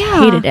out. I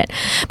hated it.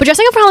 But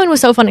dressing up for Halloween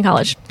was so fun in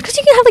college because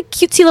you can have like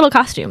cutesy little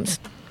costumes.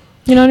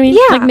 You know what I mean?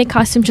 Yeah. Like make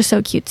costumes just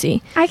so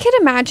cutesy. I could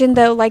imagine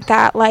though like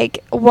that,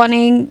 like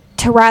wanting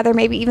to rather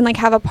maybe even like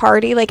have a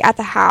party like at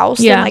the house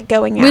than like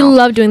going out. We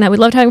loved doing that. We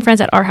loved having friends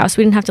at our house.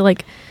 We didn't have to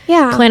like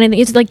plan anything.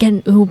 You had to like get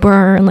an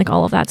Uber and like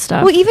all of that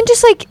stuff. Well, even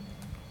just like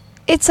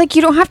it's like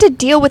you don't have to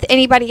deal with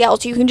anybody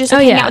else. You can just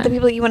hang out with the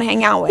people that you want to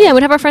hang out with. Yeah,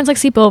 we'd have our friends like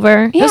sleep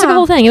over. It was like a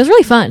whole thing. It was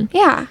really fun.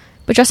 Yeah.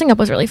 But dressing up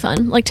was really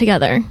fun, like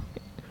together.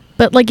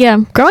 But like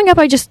growing up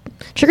I just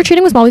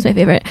trick-or-treating was always my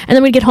favorite. And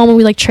then we'd get home and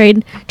we like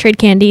trade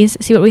candies,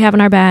 see what we have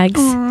in our bags.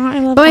 I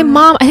love but my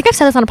mom, I think I've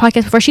said this on a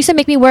podcast before, she used to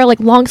make me wear like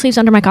long sleeves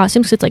under my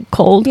costume because it's like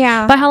cold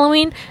by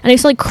Halloween. And I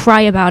used to like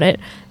cry about it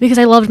because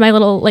I loved my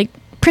little like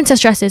princess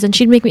dresses, and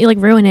she'd make me like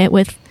ruin it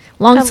with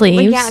long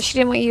sleeves. Yeah, she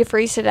didn't want you to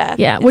freeze to death.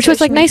 Yeah, which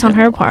was like nice on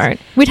her part.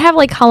 We'd have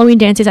like Halloween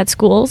dances at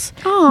schools.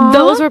 Aww.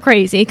 Those were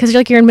crazy because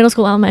you're in middle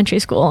school, elementary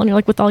school, and you're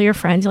like with all your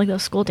friends, you like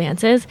those school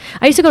dances.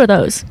 I used to go to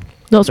those.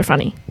 those were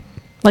funny.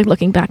 Like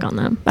looking back on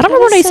them. I don't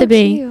remember what I used to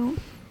be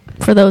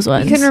for those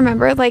ones. You can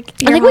remember like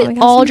I think we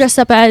all dressed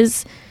up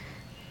as,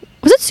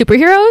 was it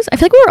superheroes? I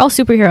feel like we were all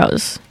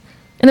superheroes.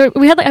 And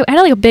I had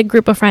like a big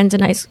group of friends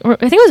in high school. I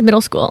think it was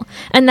middle school.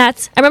 And I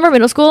remember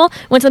middle school,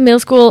 went to the middle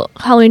school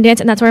Halloween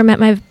dance, and that's where I met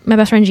my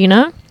best friend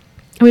Gina.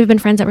 And we've been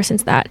friends ever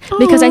since that. Aww.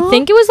 Because I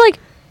think it was like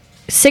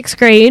 6th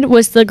grade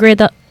was the grade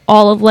that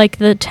all of like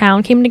the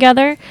town came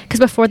together. Because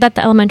before that,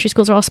 the elementary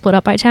schools were all split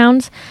up by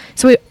towns.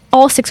 So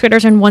all 6th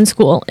graders are in one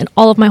school in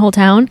all of my whole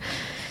town.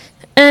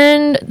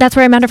 And that's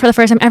where I met her for the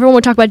first time. Everyone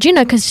would talk about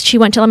Gina because she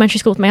went to elementary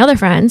school with my other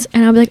friends.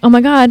 And I'd be like, oh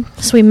my God.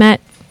 So we met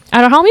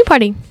at a Halloween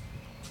party.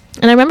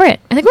 And I remember it.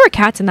 I think we were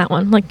cats in that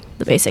one. Like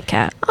the basic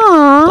cat.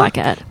 Aww. Black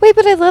cat. Wait,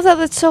 but I love that.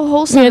 That's so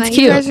wholesome. Yeah, it's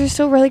cute. You guys are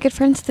still really good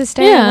friends to this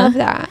day. Yeah. I love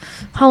that.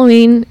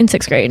 Halloween in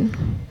 6th grade.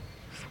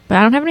 But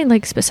I don't have any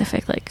like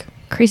specific like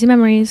crazy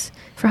memories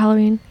for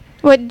Halloween.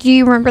 What, do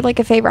you remember like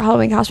a favorite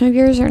Halloween costume of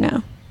yours or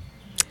no?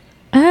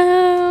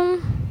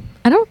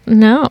 I don't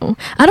know.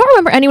 I don't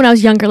remember any when I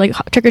was younger, like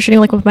trick-or-treating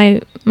like with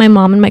my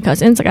mom and my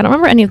cousins. Like I don't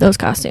remember any of those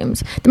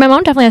costumes. My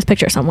mom definitely has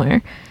pictures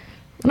somewhere.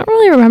 I don't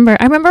really remember.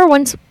 I remember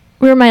once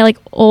we were in my like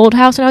old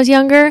house when I was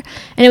younger,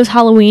 and it was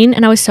Halloween,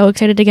 and I was so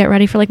excited to get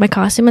ready for like my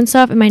costume and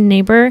stuff. And my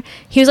neighbor,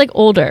 he was like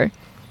older,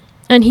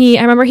 and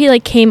I remember he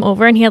like came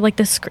over and he had like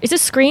this. Is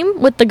this Scream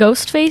with the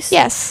ghost face?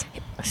 Yes.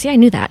 See, I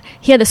knew that.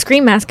 He had the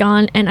Scream mask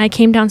on, and I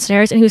came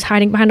downstairs, and he was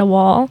hiding behind a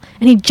wall,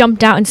 and he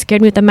jumped out and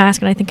scared me with the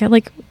mask, and I think I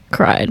like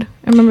cried.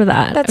 I remember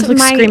that. I was like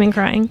screaming,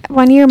 crying.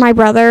 One year my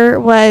brother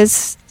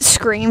was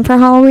Scream for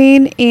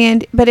Halloween,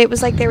 but it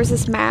was like there was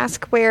this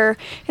mask where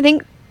I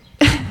think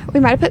we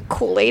might have put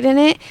Kool-Aid in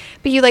it,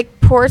 but you like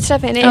poured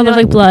stuff in it and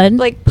like blood,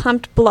 like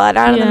pumped blood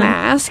out of the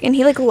mask, and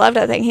he like loved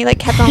that thing. He like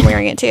kept on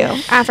wearing it too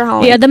after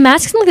Halloween. Yeah, the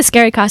masks and like the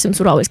scary costumes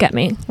would always get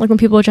me, like when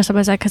people would dress up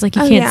as that, because like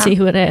you can't see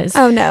who it is.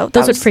 Oh no,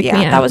 those would freak me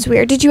out. That was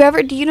weird. Do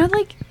you know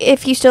like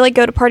if you still like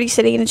go to Party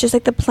City and it's just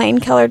like the plain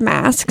colored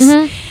masks?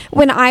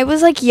 When I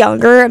was like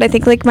younger, and I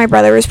think like my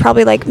brother was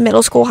probably like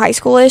middle school, high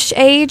schoolish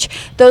age,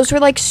 those were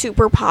like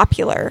super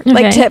popular,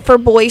 like for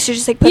boys to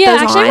just like put those on.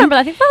 Yeah, actually I remember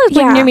that. I think that was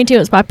like near me too. It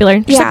was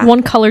popular. Just like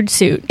one colored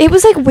suit. It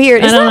was like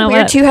weird. Isn't that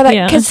weird too? How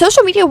that, because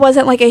social media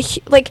wasn't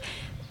like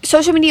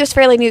social media was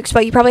fairly new,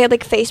 but you probably had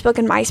like Facebook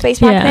and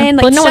MySpace back then.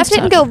 Like stuff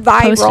didn't go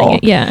viral.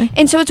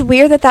 And so it's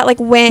weird that like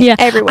went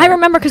everywhere. I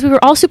remember because we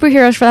were all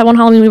superheroes for that one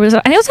Halloween. I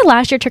think it was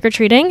last year trick or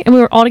treating, and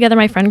we were all together,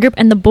 my friend group,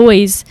 and the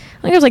boys.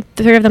 I think there was like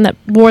 3 of them that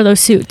wore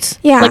those suits.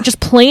 Yeah, like just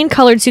plain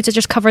colored suits that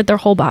just covered their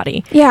whole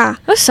body. Yeah,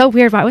 that was so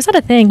weird. Why was that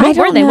a thing? What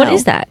were they? What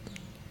is that?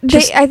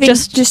 I think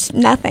just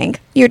nothing.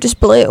 You're just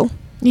blue.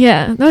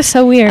 Yeah, that was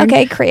so weird.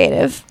 Okay,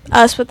 creative.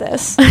 Us with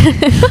this.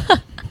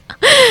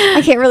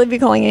 I can't really be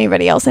calling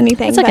anybody else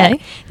anything. It's okay.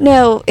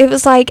 No, it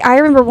was like, I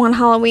remember one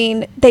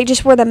Halloween, they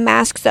just wore the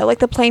masks though, like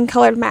the plain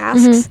colored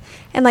masks,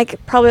 and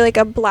like probably like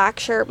a black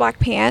shirt, black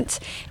pants,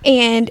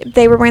 and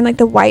they were wearing like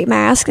the white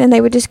mask, and they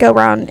would just go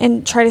around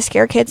and try to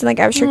scare kids, and like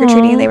I was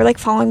trick-or-treating, and they were like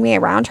following me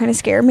around trying to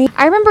scare me.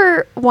 I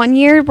remember one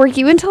year, were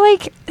you into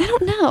like, I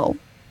don't know,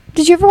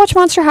 did you ever watch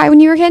Monster High when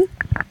you were a kid?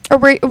 Or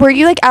were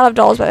you like out of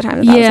dolls by the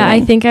time that was I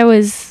think I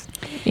was.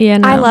 Yeah,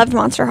 no. I loved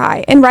Monster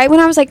High. And right when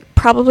I was like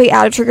probably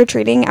out of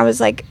trick-or-treating, I was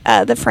like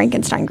the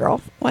Frankenstein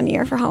girl one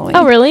year for Halloween.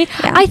 Oh, really?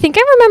 Yeah. I think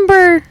I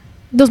remember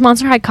those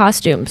Monster High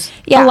costumes.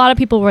 Yeah. A lot of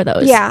people wore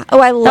those. Yeah. Oh,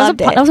 I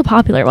loved it. That was a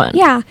popular one.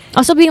 Yeah.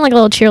 Also being like a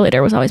little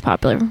cheerleader was always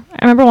popular.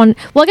 I remember one,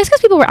 well, I guess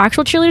because people were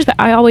actual cheerleaders, but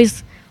I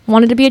always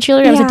wanted to be a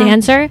cheerleader. I was a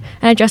dancer, and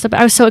I dressed up.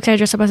 I was so excited to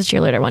dress up as a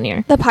cheerleader one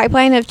year. The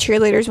pipeline of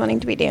cheerleaders wanting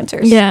to be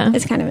dancers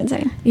is kind of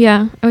insane.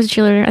 Yeah, I was a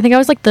cheerleader. I think I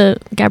was like the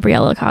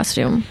Gabriella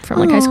costume from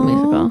like High School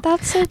Musical.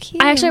 That's so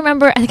cute. I actually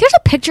remember, I think there's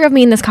a picture of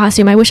me in this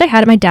costume. I wish I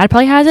had it. My dad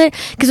probably has it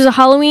because it was a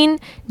Halloween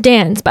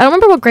dance, but I don't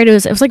remember what grade it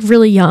was. It was like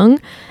really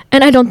young,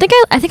 and I think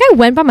I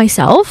went by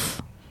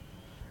myself.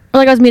 Or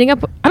like I was meeting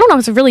up, I don't know, I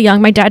was really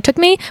young. My dad took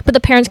me, but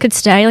the parents could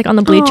stay like on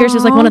the bleachers. It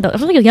was like one of those. I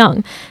was really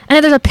young,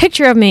 and there's a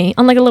picture of me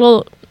on like a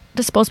little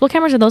disposable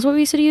cameras. Are those what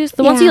we used to use?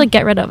 The ones you like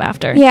get rid of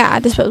after. Yeah,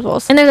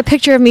 disposables. And there's a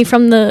picture of me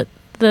from the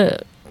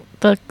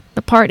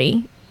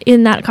party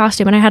in that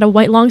costume, and I had a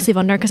white long sleeve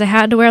under because I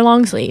had to wear a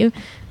long sleeve.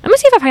 I'm gonna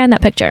see if I find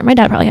that picture. My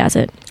dad probably has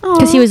it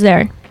because he was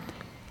there.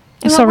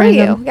 And what were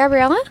you,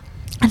 Gabriella?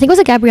 I think it was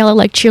a Gabriella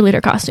like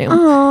cheerleader costume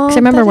because I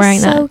remember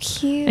wearing that. So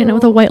cute. And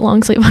with a white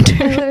long sleeve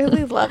under. I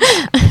literally love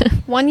it.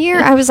 One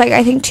year I was like,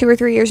 I think 2 or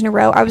 3 years in a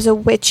row, I was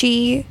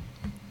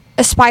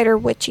a spider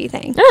witchy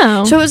thing.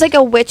 Oh. So it was like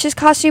a witch's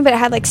costume, but it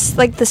had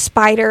like the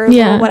spiders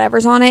or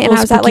whatever's on it, and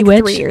I was at like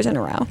witch. 3 years in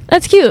a row.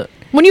 That's cute.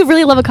 When you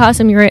really love a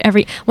costume, you're at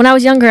when I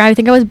was younger, I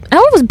think I don't know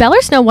if it was Belle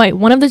or Snow White,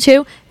 one of the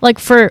two, like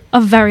for a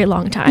very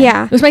long time.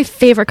 Yeah. It was my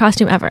favorite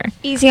costume ever.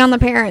 Easy on the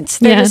parents.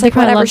 They're just like,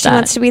 whatever, she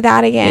wants to be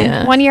that again.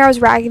 Yeah. One year I was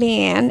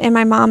Raggedy Ann, and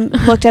my mom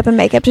looked up a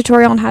makeup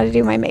tutorial on how to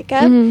do my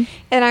makeup. And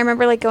I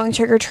remember like going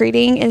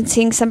trick-or-treating and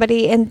seeing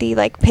somebody in the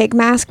like pig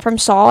mask from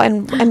Saw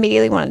and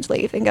immediately wanted to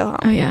leave and go home.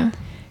 Oh, yeah.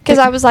 Because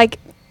I was like,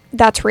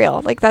 that's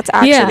real. Like, that's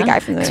actually the guy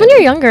from the movie. Because when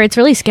you're younger, it's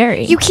really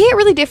scary. You can't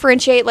really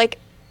differentiate, like,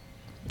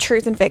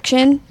 truth and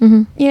fiction,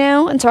 you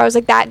know? And so I was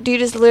like, that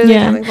dude is literally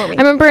coming for me.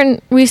 I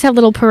remember we used to have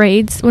little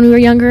parades when we were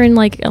younger in,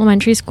 like,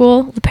 elementary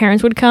school. The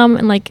parents would come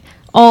and, like,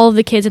 all of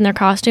the kids in their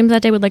costumes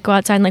that day would, like, go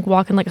outside and, like,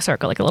 walk in, like, a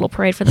circle, like a little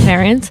parade for the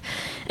parents.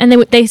 And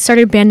they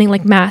started banning,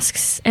 like,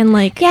 masks and,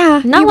 like,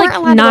 not,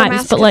 like,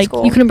 knives, but, like,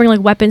 you couldn't bring,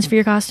 like, weapons for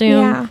your costume.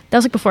 Yeah. That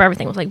was, like, before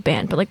everything was, like,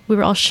 banned. But, like, we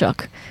were all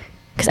shook.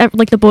 Because,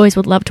 like, the boys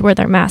would love to wear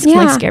their masks and,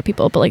 like, scare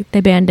people. But, like,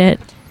 they banned it.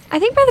 I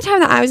think by the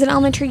time that I was in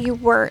elementary, you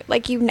were,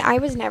 like, I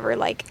was never,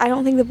 like, I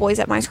don't think the boys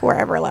at my school were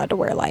ever allowed to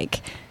wear,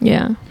 like...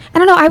 Yeah. I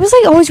don't know. I was,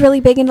 like, always really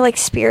big into, like,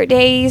 spirit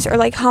days or,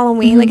 like,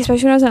 Halloween. Like,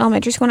 especially when I was in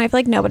elementary school, and I feel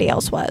like nobody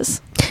else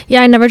was.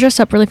 Yeah, I never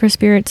dressed up really for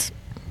spirit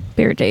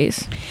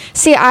days.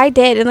 See, I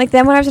did. And, like,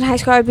 then when I was in high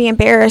school, I would be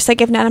embarrassed, like,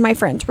 if none of my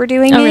friends were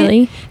doing it. Oh,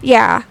 really?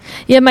 Yeah.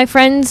 Yeah, my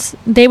friends,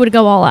 they would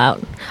go all out.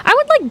 I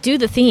would, like, do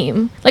the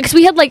theme. Like, because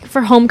we had, like,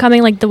 for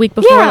homecoming, like, the week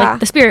before, like,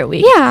 the spirit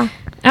week. Yeah.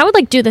 I would,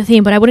 like, do the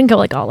theme, but I wouldn't go,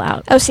 like, all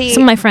out. Oh, see.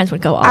 Some of my friends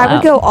would go all out. I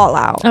would go all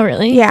out. Oh,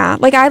 really? Yeah.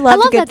 Like, I love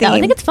a good that, theme. Though. I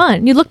think it's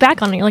fun. You look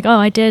back on it, you're like, oh,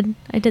 I did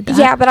that.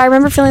 Yeah, but I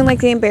remember feeling, like,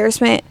 the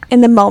embarrassment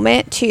in the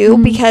moment, too,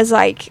 because,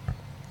 like...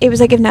 It was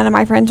like if none of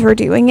my friends were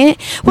doing it.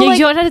 Well, like,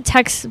 you had to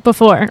text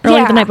before or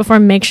like the night before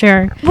and make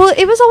sure. Well,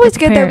 it was always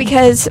good though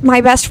because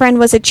my best friend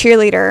was a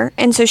cheerleader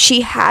and so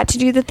she had to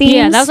do the themes.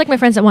 Yeah, that was like my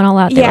friends that went all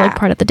out. They were like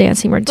part of the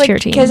dance team or like, cheer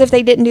team. Because if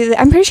they didn't do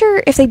I'm pretty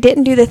sure if they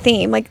didn't do the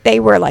theme, like they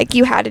were like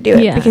you had to do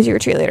it because you were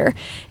a cheerleader.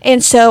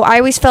 And so I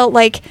always felt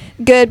like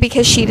good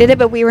because she did it,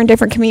 but we were in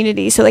different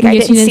communities, so like I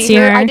didn't see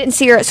her. I didn't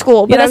see her at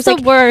school. But that's I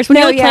was the worst. When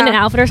you like plan an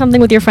outfit or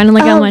something with your friend in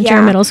like elementary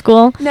or middle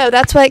school. No,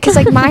 that's what because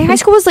like my high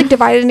school was like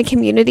divided into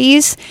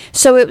communities,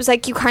 so it was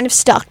like you kind of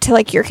stuck to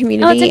like your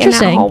community in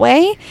that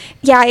hallway.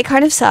 Yeah, it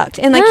kind of sucked.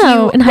 And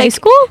like in high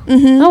school?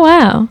 Mm-hmm. Oh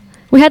wow.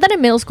 We had that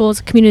in middle school.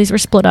 Communities were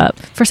split up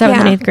for 7th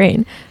and 8th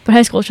grade, but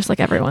high school was just like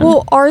everyone.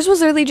 Well, ours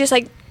was literally just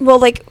like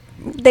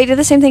they did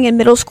the same thing in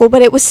middle school,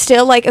 but it was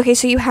still like, okay,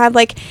 so you had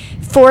like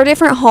 4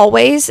 different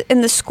hallways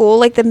in the school,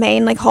 like the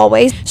main like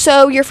hallways.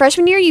 So your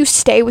freshman year, you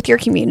stay with your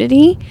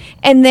community,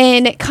 and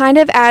then kind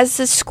of as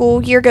the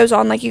school year goes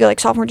on, like you go like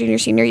sophomore, junior,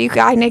 senior, you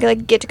kind of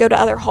like get to go to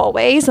other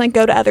hallways and like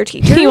go to other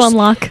teachers. You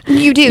unlock.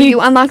 You do.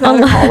 You unlock the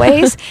other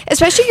hallways.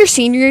 Especially your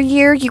senior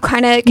year, you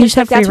kind of, because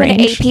like, that's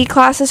when AP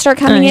classes start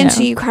coming in,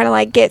 so you kind of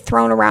like get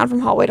thrown around from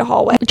hallway to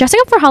hallway.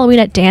 Dressing up for Halloween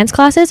at dance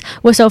classes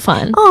was so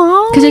fun.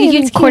 Oh, because you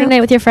can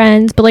coordinate with your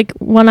friends, but like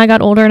when I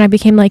got older and I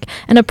became like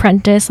an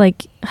apprentice,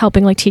 like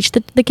helping like teach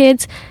the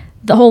kids,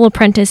 the whole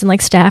apprentice and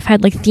like staff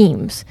had like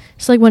themes.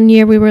 So like one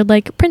year we were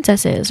like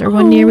princesses, or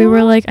one year we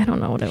were like, I don't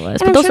know what it was,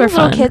 and but those were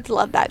fun. Kids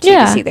love that too.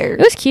 Yeah, to see their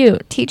it was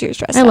cute. Teachers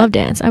dressed up. I love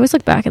dance. I always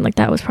look back and like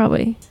that was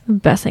probably the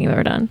best thing I've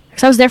ever done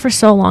because I was there for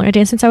so long. I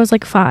danced since I was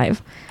like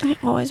 5. I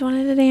always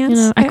wanted to dance.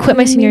 You know, I quit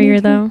my senior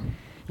year though.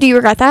 Do you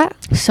regret that?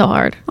 So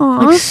hard.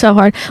 Aww. Like so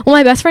hard. Well,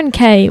 my best friend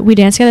Kay, we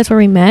danced together. That's where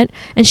we met,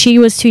 and she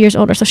was 2 years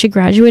older, so she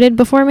graduated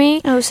before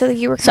me. Oh, so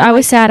you were. So I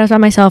was sad. I was by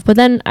myself, but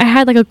then I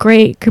had like a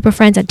great group of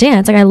friends at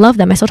dance. Like I love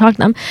them. I still talk to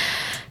them.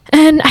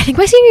 And I think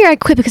my senior year I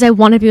quit because I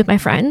wanted to be with my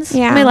friends.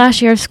 Yeah. My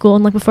last year of school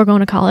and like before going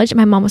to college, and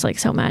my mom was like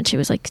so mad. She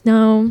was like,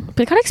 "No,"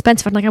 but it got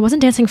expensive. And like I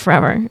wasn't dancing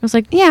forever. I was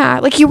like,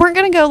 "Yeah, like you weren't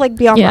gonna go like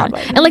beyond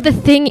Broadway." And like the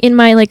thing in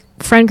my like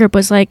friend group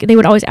was like they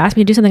would always ask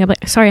me to do something. I'm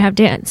like, "Sorry, I have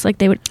dance." Like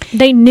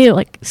they knew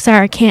like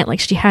Sarah can't,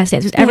 like she has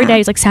dance. It was every day. It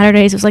was like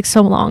Saturdays. It was like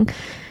so long.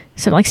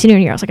 So like senior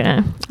year, I was like,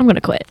 I'm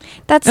gonna quit.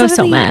 I was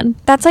so mad.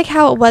 That's like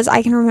how it was.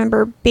 I can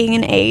remember being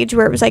an age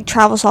where it was like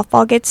travel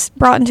softball gets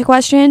brought into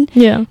question.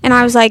 Yeah. And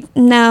I was like,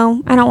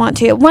 no, I don't want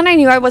to. When I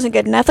knew I wasn't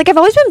good enough. Like I've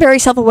always been very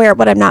self-aware of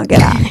what I'm not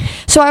good at.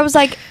 So I was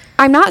like,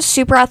 I'm not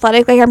super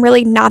athletic. Like I'm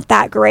really not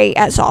that great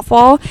at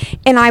softball,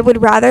 and I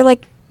would rather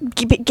like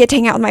get to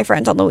hang out with my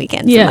friends on the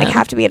weekends and like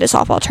have to be at a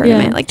softball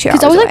tournament like 2 hours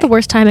it's always like the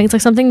worst timing. It's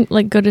like something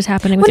like good is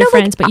happening with your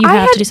friends, but you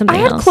have to do something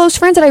else. I had close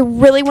friends that I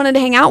really wanted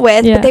to hang out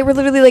with, but they were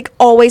literally like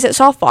always at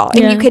softball,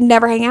 and you could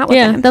never hang out with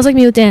them. That was like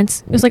me with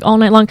dance. It was like all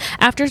night long.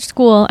 After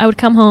school I would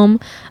come home,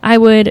 I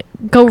would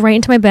go right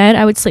into my bed,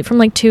 I would sleep from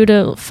like 2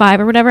 to 5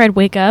 or whatever. I'd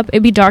wake up,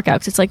 it'd be dark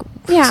out because it's like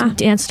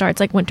dance starts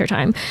like winter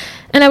time,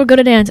 and I would go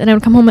to dance and I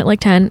would come home at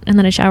like 10, and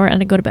then I'd shower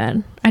and I'd go to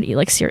bed. I'd eat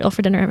like cereal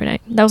for dinner every day.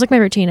 That was like my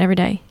routine every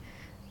day.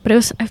 But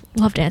I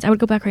love dance. I would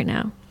go back right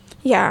now.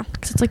 Yeah.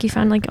 Because it's like you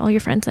found like all your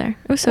friends there.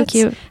 It was so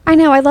cute. I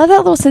know. I love that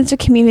little sense of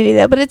community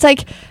though. But it's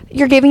like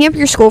you're giving up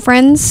your school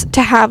friends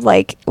to have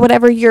like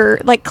whatever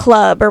your like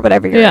club or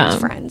whatever your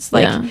friends.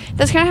 Like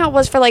that's kind of how it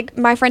was for like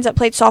my friends that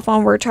played softball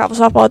and were travel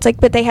softball. It's like,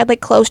 but they had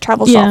like close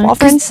travel softball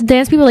friends.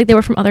 Dance people, like they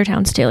were from other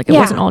towns too. Like it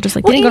wasn't all just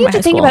like, they didn't go to my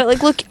high school. Think about it.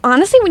 Like, look,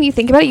 honestly, when you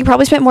think about it, you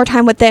probably spent more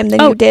time with them than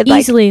you did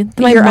like easily.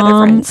 Your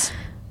other friends.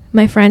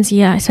 My friends,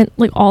 I spent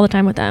like all the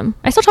time with them.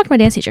 I still talk to my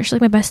dance teacher. She's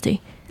like my bestie.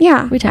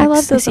 Yeah, we text. I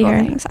love those little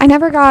things. I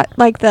never got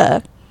like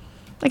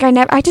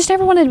I just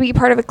never wanted to be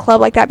part of a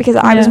club like that because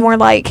I was more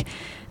like,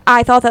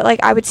 I thought that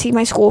like I would see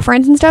my school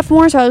friends and stuff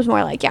more, so I was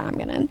more like, I'm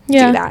gonna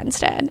do that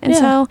instead. And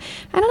so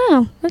I don't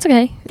know. That's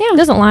okay. Yeah, it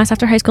doesn't last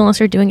after high school unless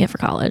you're doing it for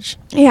college.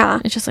 Yeah,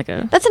 it's just like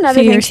that's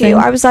another thing too.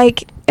 I was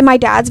like, And my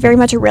dad's very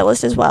much a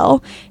realist as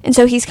well. And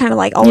so he's kind of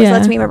like always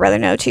lets me and my brother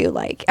know too.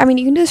 Like, I mean,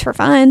 you can do this for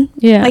fun.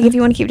 Yeah. Like if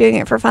you want to keep doing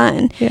it for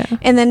fun. Yeah.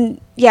 And then,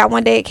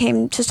 one day it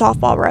came to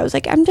softball where I was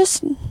like, I'm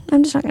just not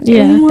going to do it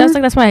anymore.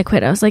 That's why I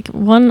quit. I was like,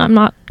 one, I'm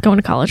not going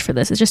to college for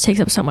this. It just takes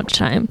up so much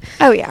time.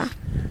 Oh, yeah.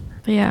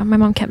 But yeah, my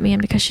mom kept me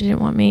in because she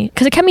didn't want me,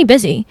 because it kept me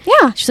busy.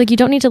 Yeah. She's like, you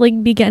don't need to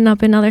like be getting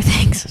up in other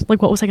things.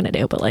 Like, what was I going to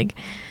do? But like,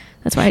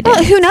 that's why I did.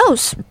 Well, who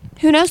knows?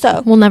 Who knows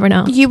though? We'll never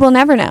know. You will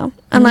never know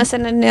unless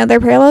in another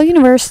parallel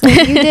universe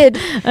you did.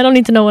 I don't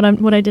need to know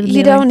what I did.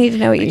 You don't need to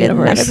know what you did in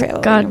another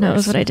parallel God universe.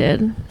 knows what I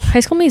did.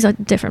 High School Me is a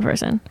different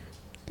person,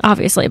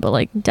 obviously, but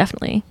like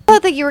definitely. I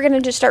thought that you were going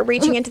to just start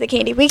reaching into the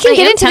candy. We can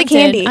get into the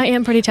candy. I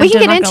am pretty tempted. We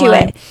can get into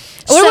it.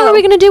 What are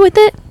we going to do with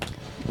it?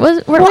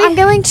 I'm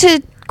going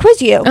to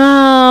quiz you.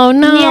 Oh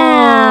no!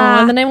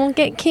 Yeah. Then I won't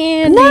get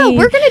candy. No,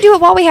 we're gonna do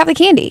it while we have the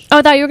candy. Oh,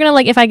 I thought you were gonna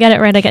like if I get it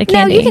right, I get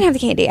candy. No, you can have the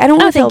candy. I don't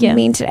want to feel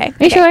mean today.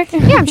 Are you sure?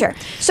 Yeah, I'm sure.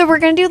 So we're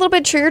gonna do a little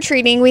bit of trick or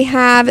treating. We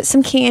have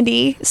some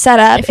candy set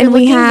up, and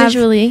we have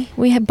visually.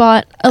 We have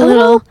bought a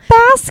little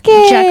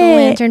basket,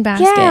 jack-o'-lantern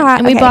basket,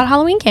 and we bought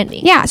Halloween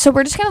candy. Yeah, so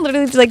we're just gonna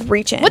literally just, like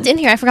reach in. What's in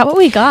here? I forgot what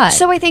we got.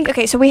 So I think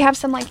so we have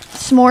some like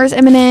s'mores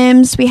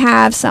M&Ms. We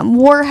have some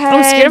warheads.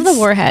 I'm scared of the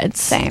warheads.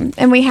 Same,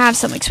 and we have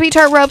some like sweet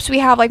tart ropes. We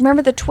have like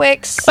remember the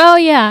Twix. Oh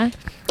yeah,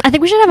 I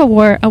think we should have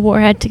a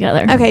warhead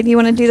together. Okay, do you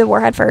want to do the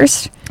warhead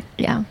first?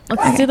 Yeah,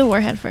 let's do the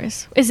warhead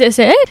first. Is this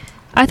it?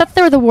 I thought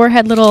they were the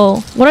warhead little.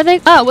 What are they?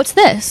 Oh, what's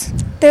this?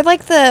 They're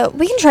like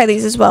we can try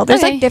these as well.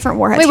 There's like different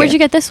warheads. Wait, where'd you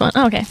get this one?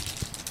 Oh, okay.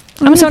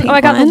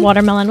 I got the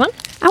watermelon one.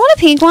 I want a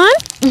pink one.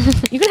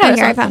 You can have it.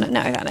 I found it. No,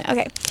 I found it.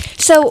 Okay.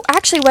 So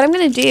actually, what I'm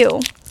gonna do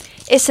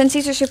is since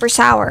these are super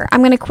sour,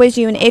 I'm gonna quiz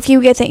you, and if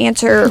you get the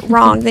answer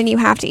wrong, then you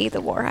have to eat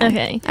the warhead.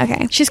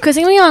 Okay. She's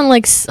quizzing me on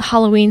like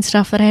Halloween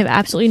stuff that I have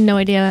absolutely no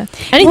idea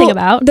anything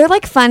about. They're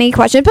like funny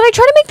questions, but I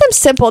try to make them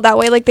simple. That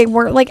way, like they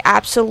weren't like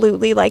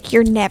absolutely like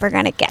you're never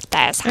gonna get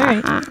this. All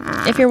right.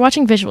 If you're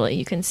watching visually,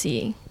 you can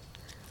see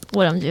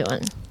what I'm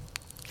doing.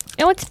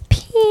 Oh, it's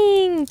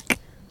pink.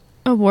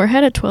 A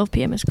warhead at 12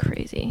 p.m. is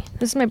crazy.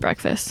 This is my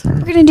breakfast.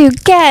 We're gonna do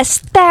Guess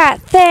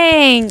That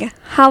Thing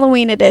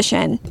Halloween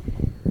edition.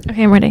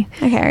 Okay, I'm ready.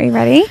 Okay, are you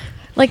ready?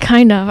 Like,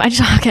 kind of.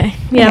 Okay.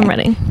 Yeah, I'm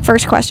ready.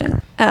 First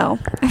question. Oh,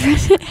 I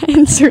forgot to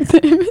insert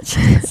the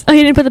images. Oh,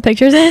 you didn't put the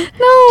pictures in?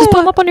 No. Just put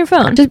them up on your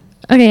phone. Okay,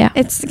 yeah.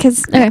 It's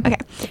because... Okay.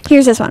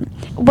 Here's this one.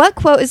 What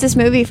quote is this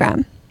movie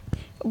from?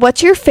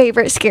 What's your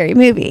favorite scary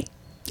movie?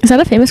 Is that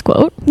a famous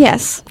quote?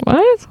 Yes.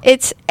 What?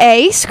 It's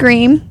A,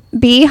 Scream,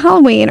 B,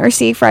 Halloween, or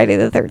C, Friday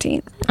the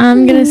 13th.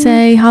 I'm going to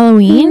say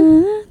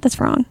Halloween. That's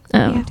wrong.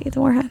 Oh. You have to eat the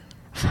warhead.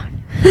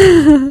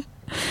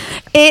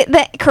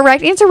 The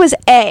correct answer was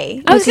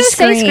A. I was going to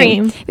say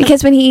Scream.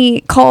 Because when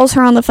he calls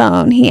her on the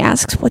phone, he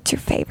asks, what's your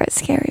favorite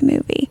scary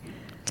movie?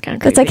 It's kind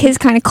of That's like his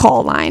kind of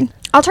call line.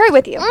 I'll try it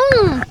with you.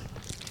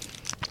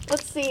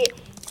 Let's see.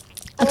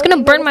 It's going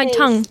to burn my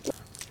tongue.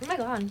 Oh my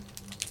God.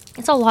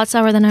 It's a lot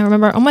sour than I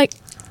remember. Oh my...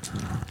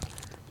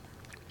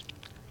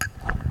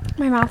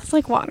 My mouth's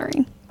like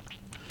watering.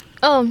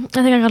 Oh,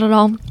 I think I got it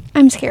all.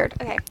 I'm scared.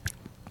 Okay.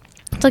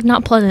 It's like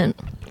not pleasant.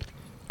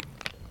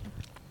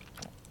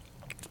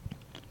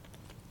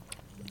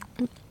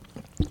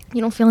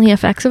 You don't feel any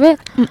effects of it?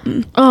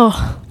 Mm-mm.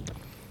 Oh.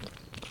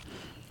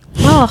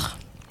 Oh.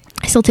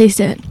 I still taste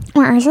it.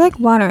 My eyes are like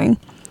watering.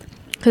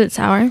 Because it's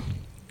sour?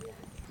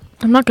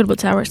 I'm not good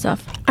with sour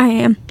stuff. I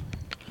am.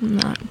 I'm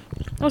not.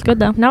 That was good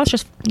though. Now it's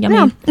just yummy.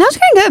 Yeah, now it's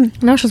kind of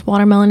good. Now it's just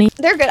watermelon-y.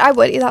 They're good. I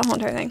would eat that whole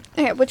entire thing.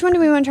 Okay, which one do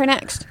we want to try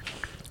next?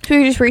 Should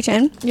we just reach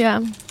in?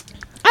 Yeah.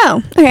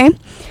 Oh, okay.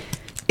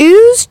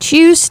 Ooze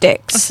Chew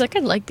Sticks. I feel like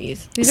I'd like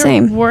these. These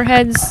Same. are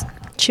Warheads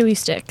Chewy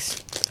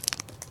Sticks.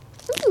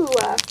 Ooh.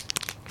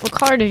 What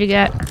color did you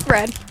get?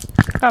 Red.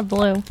 I got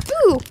blue.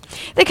 Ooh.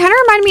 They kind of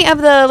remind me of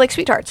the, like,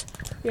 Sweet Tarts.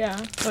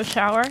 Yeah. So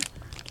sour.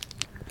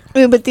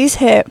 Ooh, but these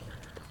hit.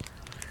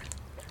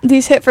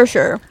 These hit for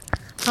sure.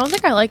 I don't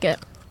think I like it.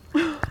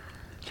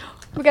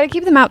 We gotta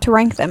keep them out to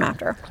rank them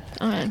after.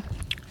 Okay.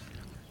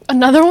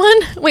 Another one?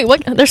 Wait,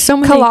 what? There's so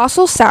many.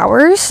 Colossal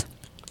Sours.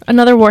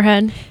 Another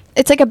Warhead.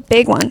 It's like a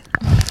big one.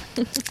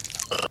 I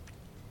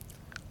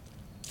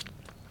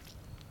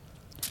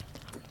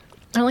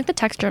don't like the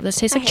texture of this. It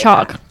tastes like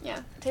chalk. That. Yeah,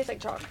 it tastes like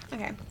chalk.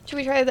 Okay. Should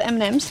we try the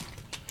M&Ms?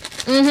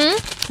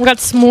 Mm-hmm. We got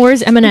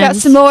s'mores M&Ms. We got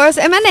s'mores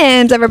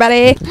M&Ms,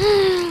 everybody.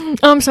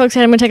 Oh, I'm so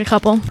excited. I'm going to take a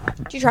couple.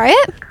 Did you try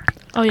it?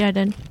 Oh, yeah, I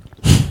did.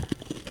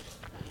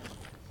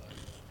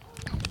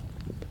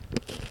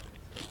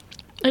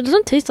 It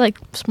doesn't taste like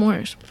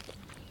s'mores.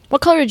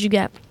 What color did you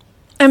get?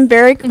 I'm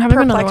very having another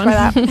perplexed one. by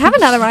that. Have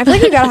another one. I feel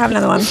like you gotta have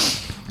another one.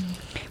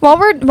 While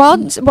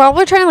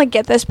we're trying to like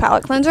get this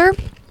palate cleanser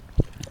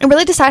and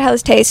really decide how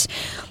this tastes,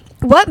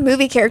 what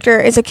movie character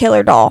is a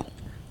killer doll?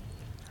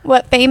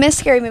 What famous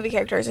scary movie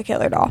character is a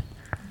killer doll?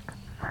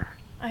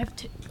 I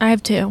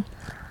have two.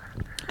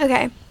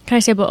 Okay. Can I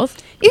say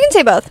both? You can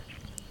say both.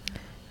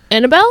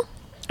 Annabelle?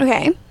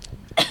 Okay.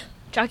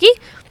 Chucky?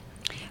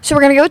 So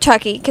we're gonna go with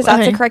Chucky because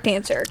that's the correct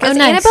answer. Because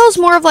nice. Annabelle's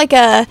more of like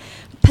a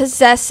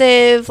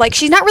possessive. Like,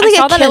 she's not really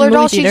a killer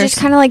doll. She's just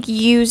kind of like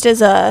used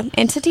as a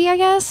entity, I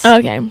guess. Oh,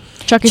 okay.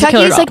 Chucky's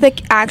like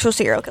the actual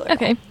serial killer.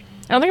 Okay.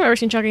 I don't think I've ever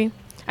seen Chucky.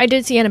 I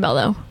did see Annabelle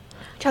though.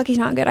 Chucky's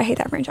not good. I hate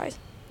that franchise.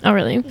 Oh,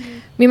 really? Mm-hmm.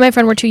 Me and my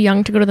friend were too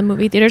young to go to the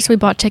movie theater, so we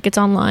bought tickets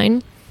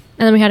online.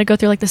 And then we had to go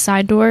through, like, the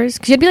side doors.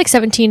 Because you had to be, like,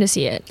 17 to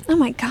see it. Oh,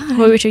 my God.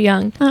 We were too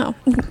young. Oh.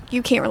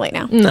 You can't relate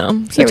now.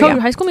 No. So I told you,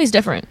 High School Me is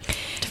different.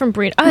 Different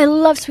breed. Oh, I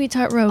love Sweet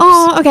Tart Ropes.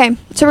 Oh, okay.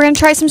 So we're going to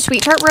try some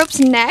Sweet Tart Ropes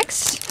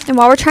next. And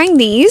while we're trying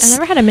these... I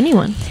never had a mini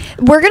one.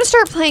 We're going to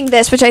start playing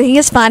this, which I think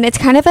is fun. It's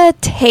kind of a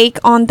take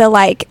on the,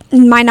 like,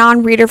 my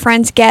non-reader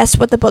friends guess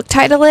what the book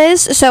title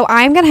is. So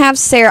I'm going to have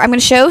Sarah... I'm going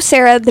to show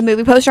Sarah the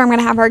movie poster. I'm going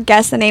to have her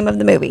guess the name of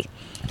the movie.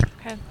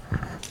 Okay.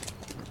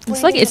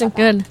 It's like isn't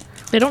good.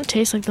 They don't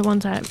taste like the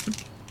ones that...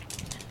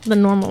 The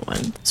normal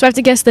one. So I have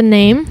to guess the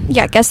name?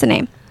 Yeah, guess the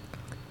name.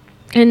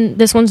 And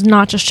this one's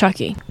not just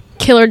Chucky.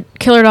 Killer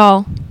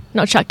doll.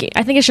 No, Chucky.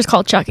 I think it's just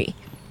called Chucky.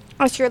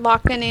 That's your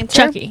locked-in answer?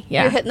 Chucky,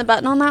 yeah. You're hitting the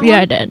button on that one?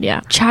 Yeah, I did, yeah.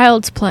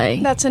 Child's Play.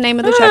 That's the name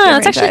of the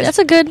Chucky franchise. That's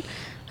a good...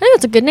 I think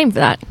that's a good name for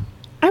that.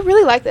 I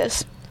really like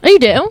this. Oh, you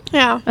do?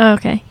 Yeah. Oh,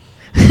 okay.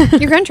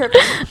 You're gun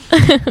tripping.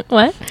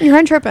 What? You're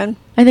gun tripping.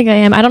 I think I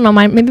am. I don't know.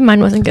 Maybe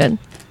mine wasn't good.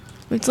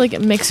 It's like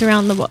mix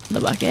around the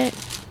bucket.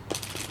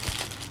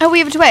 Oh, we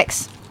have a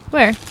Twix.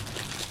 Where?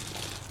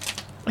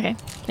 Okay,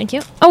 thank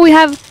you. Oh, we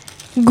have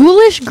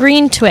Ghoulish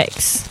Green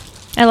Twix.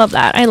 I love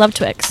that. I love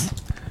Twix.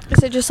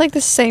 Is it just like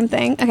the same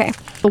thing? Okay.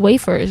 The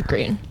wafer is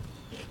green.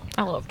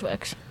 I love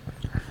Twix.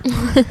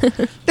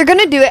 They're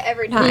gonna do it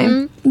every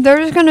time. Mm-hmm. They're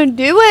just gonna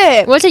do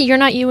it. What's it? You're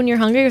not you when you're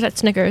hungry, or is that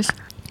Snickers?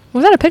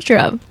 What's that a picture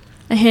of?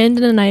 A hand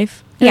and a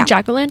knife and a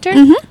jack-o'-lantern?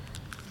 Mm-hmm.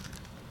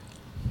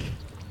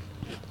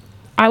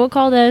 I would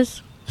call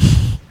this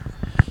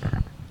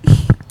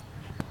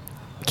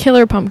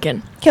Killer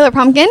Pumpkin. Killer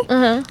Pumpkin?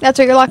 Uh-huh. That's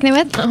what you're locking in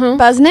with? Uh-huh.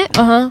 Buzzing it?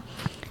 Uh-huh.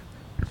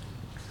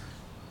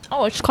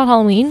 Oh, it's called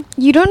Halloween?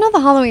 You don't know the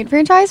Halloween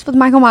franchise with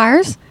Michael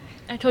Myers?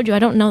 I told you, I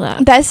don't know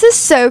that. This is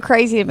so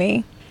crazy to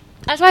me.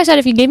 That's why I said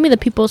if you gave me the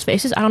people's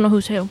faces, I don't know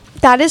who's who.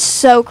 That is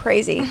so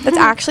crazy. That's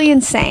actually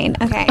insane.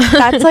 Okay.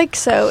 That's like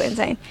so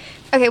insane.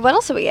 Okay, what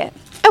else do we get?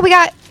 Oh, we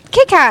got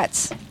Kit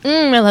Kats.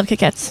 I love Kit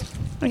Kats.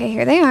 Okay,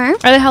 here they are.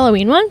 Are they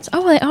Halloween ones?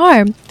 Oh, they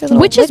are.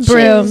 Witch's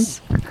Brew.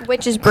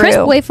 Witch's Brew.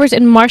 Crisp wafers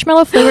and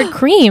marshmallow flavored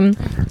cream.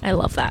 I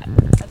love that. Ooh,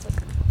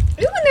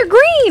 and they're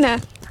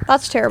green.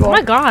 That's terrible. Oh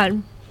my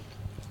God.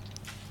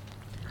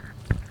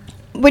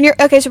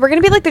 Okay, so we're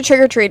gonna be like the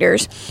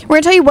trick-or-treaters. We're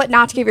gonna tell you what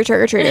not to give your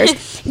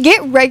trick-or-treaters.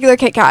 Get regular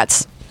Kit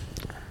Kats.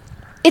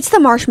 It's the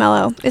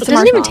marshmallow. I feel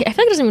like it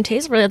doesn't even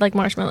taste really like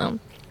marshmallow.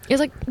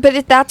 It's like,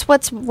 but that's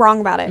what's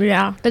wrong about it.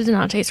 Yeah, that does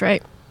not taste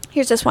right.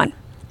 Here's this one.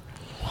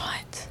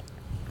 What?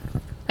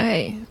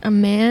 Okay, a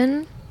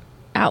man.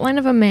 Outline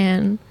of a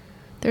man.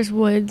 There's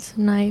woods,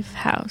 knife,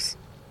 house.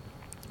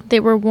 They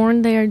were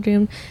warned they are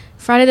doomed.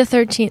 Friday the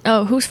 13th.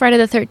 Oh, who's Friday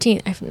the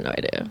 13th? I have no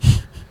idea.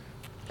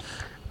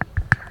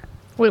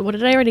 Wait, what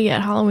did I already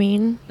get?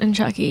 Halloween and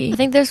Chucky. I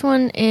think this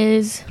one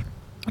is...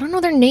 I don't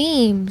know their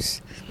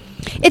names.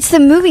 It's the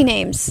movie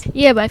names.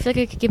 Yeah, but I feel like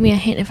it could give me a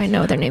hint if I know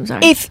what their names are.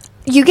 If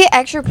you get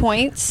extra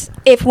points,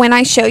 if when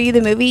I show you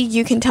the movie,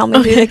 you can tell me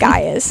who the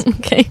guy is.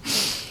 Okay.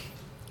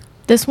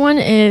 This one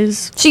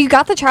is... So you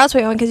got the Child's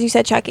Play one because you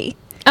said Chucky.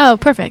 Oh,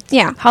 perfect.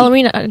 Yeah.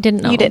 Halloween, I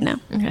didn't know. You didn't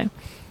know. Okay.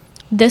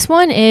 This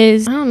one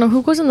is... I don't know.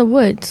 Who goes in the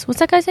woods? What's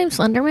that guy's name?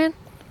 Slenderman?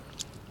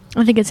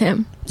 I think it's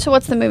him. So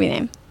what's the movie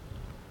name?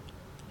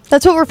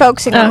 That's what we're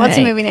focusing on. Okay. What's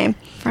the movie name?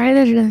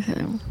 Friday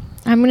the...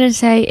 I'm going to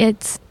say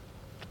it's...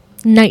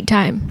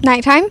 Nighttime.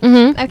 Nighttime?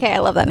 Mm-hmm. Okay, I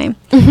love that name.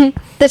 Mm-hmm.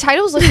 The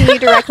title's looking you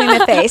directly in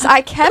the face.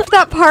 I kept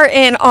that part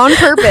in on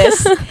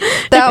purpose.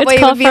 That way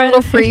it would be a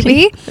little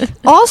freebie.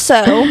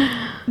 Also,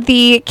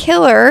 the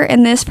killer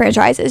in this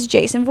franchise is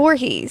Jason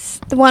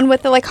Voorhees. The one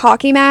with the, like,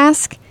 hockey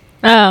mask.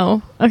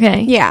 Oh,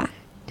 okay. Yeah.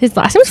 His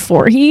last name was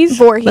Voorhees?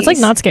 Voorhees. That's, like,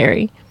 not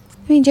scary.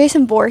 I mean,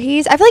 Jason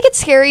Voorhees. I feel like it's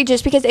scary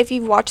just because if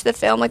you've watched the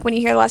film, like, when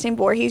you hear the last name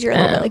Voorhees, you're a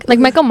little bit like... Like,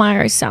 Michael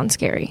Myers sounds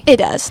scary. It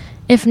does.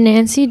 If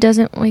Nancy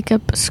doesn't wake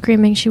up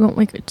screaming, she won't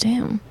wake up...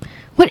 Damn.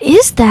 What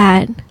is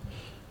that?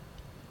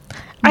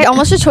 I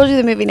almost just told you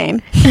the movie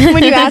name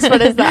when you asked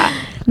what is that.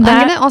 I'm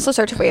going to also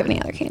search if we have any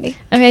other candy.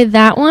 Okay,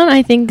 that one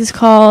I think is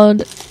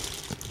called...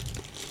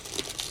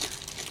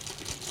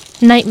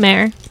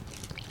 Nightmare.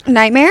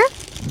 Nightmare?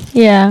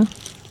 Yeah.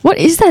 What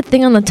is that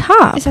thing on the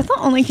top? Is that the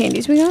only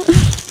candies we got?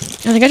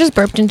 I think I just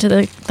burped into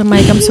the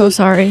mic. I'm so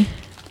sorry.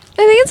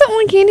 I think it's the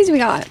only candies we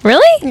got.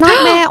 Really?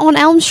 Nightmare on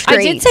Elm Street.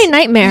 I did say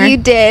Nightmare. You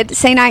did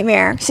say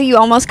Nightmare, so you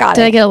almost got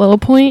it. Did I get a little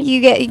point?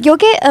 You'll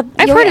get a...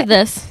 I've heard of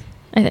this,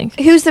 I think.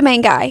 Who's the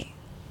main guy?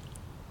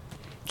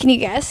 Can you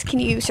guess? Can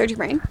you search your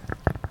brain?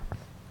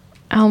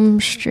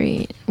 Elm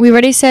Street. We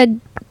already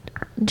said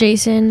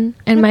Jason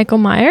and Michael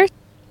Myers.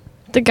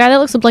 The guy that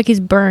looks like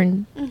he's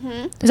burned.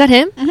 Mm-hmm. Is that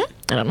him?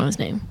 Mm-hmm. I don't know his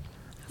name.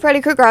 Freddy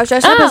Krueger. I was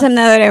dressed up as him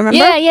the other day, remember?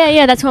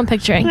 Yeah. That's who I'm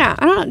picturing. Yeah,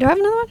 I don't know. Do I have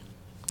another one?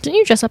 Didn't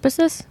you dress up as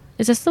this?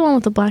 Is this the one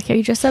with the black hair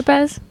you dressed up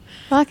as?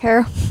 Black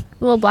hair. The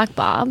little black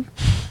bob.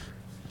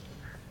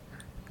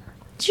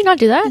 Did you not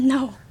do that?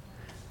 No.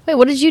 Wait,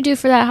 what did you do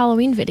for that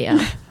Halloween video?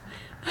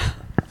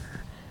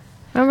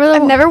 Remember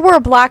I've never wore a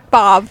black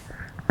bob.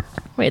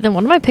 Wait, then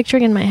what am I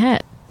picturing in my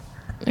head?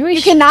 Maybe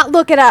you cannot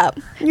look it up.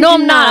 No,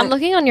 I'm not. I'm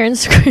looking on your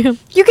Instagram.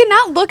 You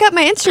cannot look up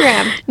my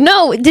Instagram.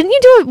 No, didn't you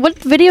do it? What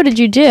video did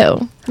you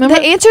do? Remember?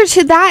 The answer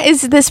to that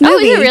is this movie. Oh,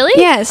 is it really?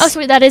 Yes. Oh,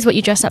 so that is what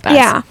you dressed up as.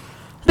 Yeah.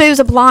 But it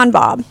was a blonde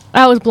bob.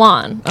 Oh, it was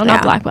blonde. Oh,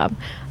 not black bob.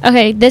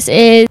 Okay, this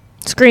is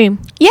Scream.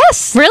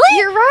 Yes. Really?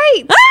 You're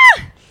right.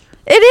 Ah!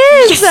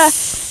 It is.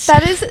 Yes.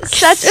 That is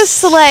such a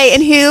slay.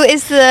 And who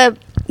is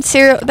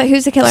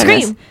who's the killer in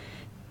this? Scream.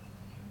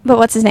 But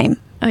what's his name?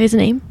 Oh, his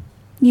name?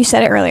 You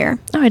said it earlier.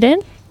 Oh, I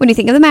did? When you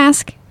think of The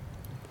Mask,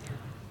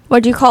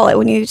 what did you call it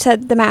when you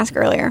said The Mask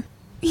earlier?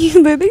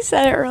 You literally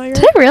said it earlier.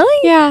 Did I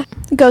really? Yeah.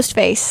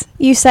 Ghostface.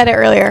 You said it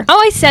earlier. Oh,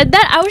 I said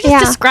that? I was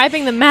just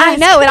describing the mask. I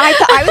know, and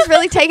I was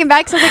really taken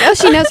back because I was like, oh,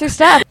 she knows her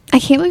stuff. I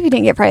can't believe you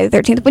didn't get Friday the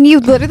 13th. When you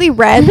literally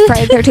read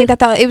Friday the 13th, I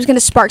thought it was going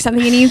to spark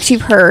something in you because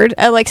you've heard,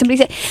 like, somebody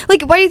say,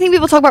 like, why do you think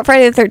people talk about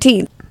Friday the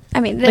 13th? I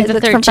mean, Like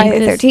it's from Friday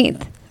the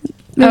 13th.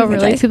 Oh,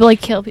 really? People,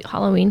 like, kill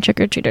Halloween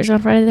trick-or-treaters on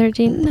Friday the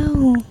 13th?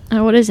 No.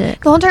 Oh, what is it?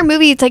 The whole entire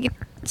movie, it's like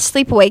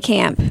sleepaway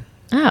camp.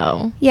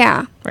 Oh.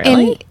 Yeah.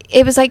 Really? And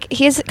it was like,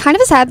 he has kind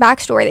of a sad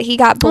backstory that he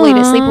got bullied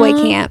at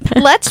sleepaway camp.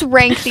 Let's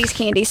rank these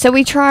candies. So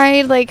we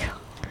tried, like,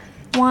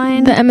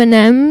 one. The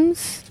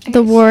M&M's,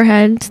 the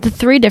Warheads, the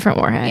 3 different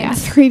Warheads. Yeah,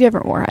 3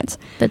 different Warheads.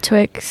 The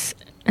Twix,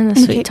 and the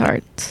Sweet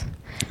Tarts.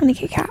 And the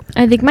Kit Kat.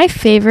 I think my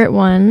favorite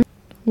one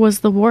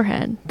was the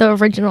Warhead. The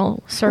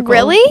original circle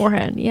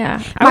Warhead.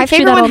 Yeah. My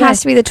favorite one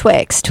has to be the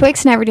Twix.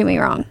 Twix never do me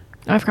wrong.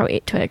 I've probably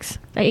ate Twix.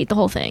 I ate the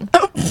whole thing.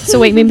 So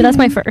wait, maybe that's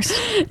my first.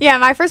 Yeah,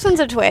 my first one's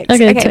a Twix.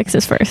 Okay, Twix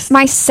is first.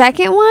 My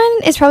second one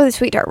is probably the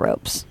Sweet Tart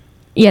Ropes.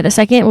 Yeah, the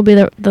second will be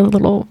the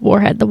little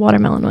Warhead, the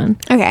watermelon one.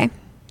 Okay.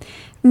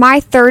 My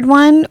third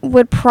one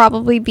would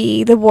probably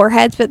be the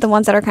Warheads, but the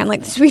ones that are kind of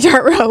like the Sweet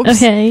Tart Ropes.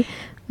 Okay. I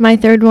think my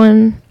third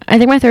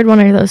one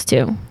are those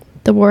 2.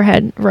 The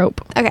Warhead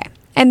rope. Okay.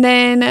 And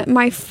then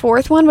my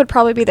fourth one would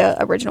probably be the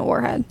original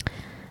Warhead.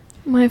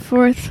 My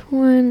fourth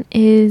one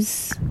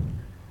is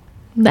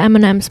the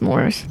M&M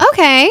s'mores.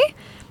 Okay.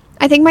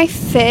 I think my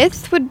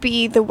fifth would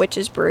be the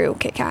Witch's Brew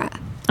Kit Kat.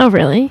 Oh,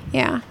 really?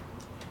 Yeah.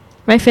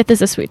 My fifth is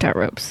the Sweet Tart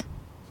Ropes.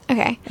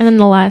 Okay. And then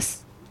the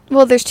last...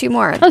 Well, there's 2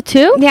 more. Oh,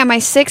 2? Yeah, my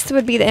sixth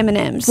would be the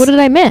M&M's. What did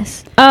I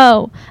miss?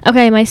 Oh,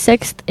 okay, my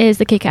sixth is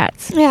the Kit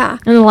Kats. Yeah.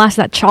 And the last,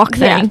 that chalk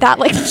thing. Yeah, that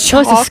like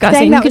chalk that was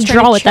disgusting. thing. You could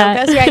draw with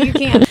that. Yeah, you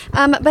can.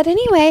 But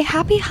anyway,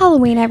 happy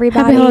Halloween,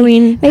 everybody. Happy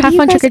Halloween. Maybe Have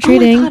fun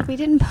trick-or-treating. Oh my God, we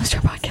didn't post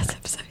our podcast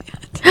episode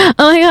yet.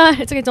 Oh my God.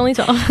 It's okay, it's only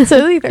 12. It's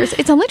only Thursday.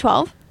 It's only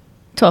 12.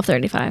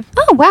 12:35.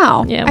 Oh,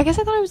 wow. Yeah. I guess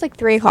I thought it was like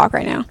 3 o'clock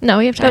right now. No,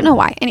 we have time. Don't know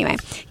why. Anyway.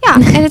 Yeah.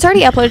 And it's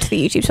already uploaded to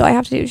the YouTube, so all I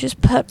have to do is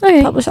just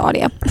publish the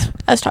audio.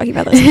 Us talking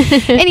about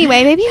this.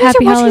 Anyway, maybe you guys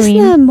Happy are watching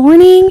Halloween. this in the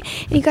morning,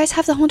 and you guys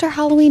have the whole entire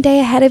Halloween day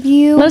ahead of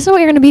you. Let us know what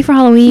you're going to be for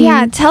Halloween.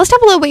 Yeah, tell us down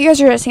below what you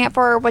guys are dressing up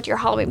for, what your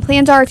Halloween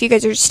plans are, if you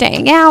guys are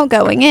staying out,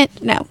 going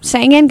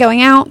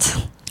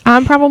out.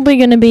 I'm probably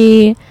going to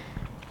be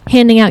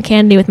handing out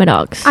candy with my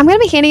dogs. I'm going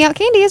to be handing out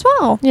candy as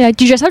well. Yeah,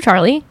 do you dress up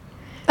Charlie?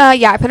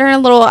 Yeah, I put her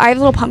in I have a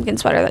little pumpkin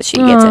sweater that she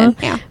gets in.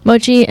 Yeah.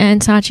 Mochi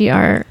and Sachi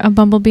are a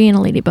bumblebee and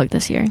a ladybug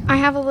this year. I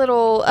have a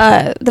little,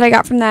 that I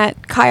got from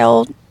that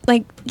Kyle,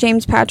 like,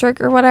 James Patrick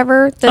or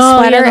whatever, the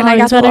sweater, and I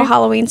got the little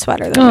Halloween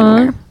sweater that I'm going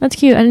to wear. That's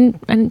cute. I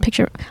didn't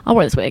picture, I'll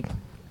wear this wig.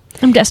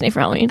 I'm Destiny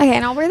for Halloween. Okay,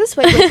 and I'll wear this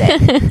wig with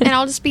it, and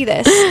I'll just be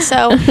this.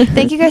 So,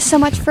 thank you guys so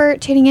much for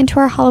tuning into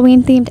our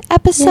Halloween-themed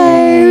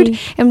episode, Yay.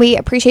 and we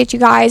appreciate you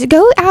guys.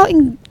 Go out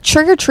and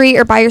trick-or-treat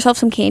or buy yourself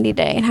some candy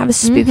today and have a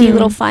spooky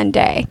little fun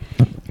day.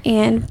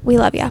 And we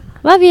love you.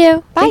 Love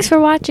you. Bye. Thanks for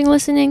watching,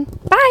 listening.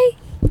 Bye.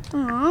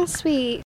 Aw, sweet.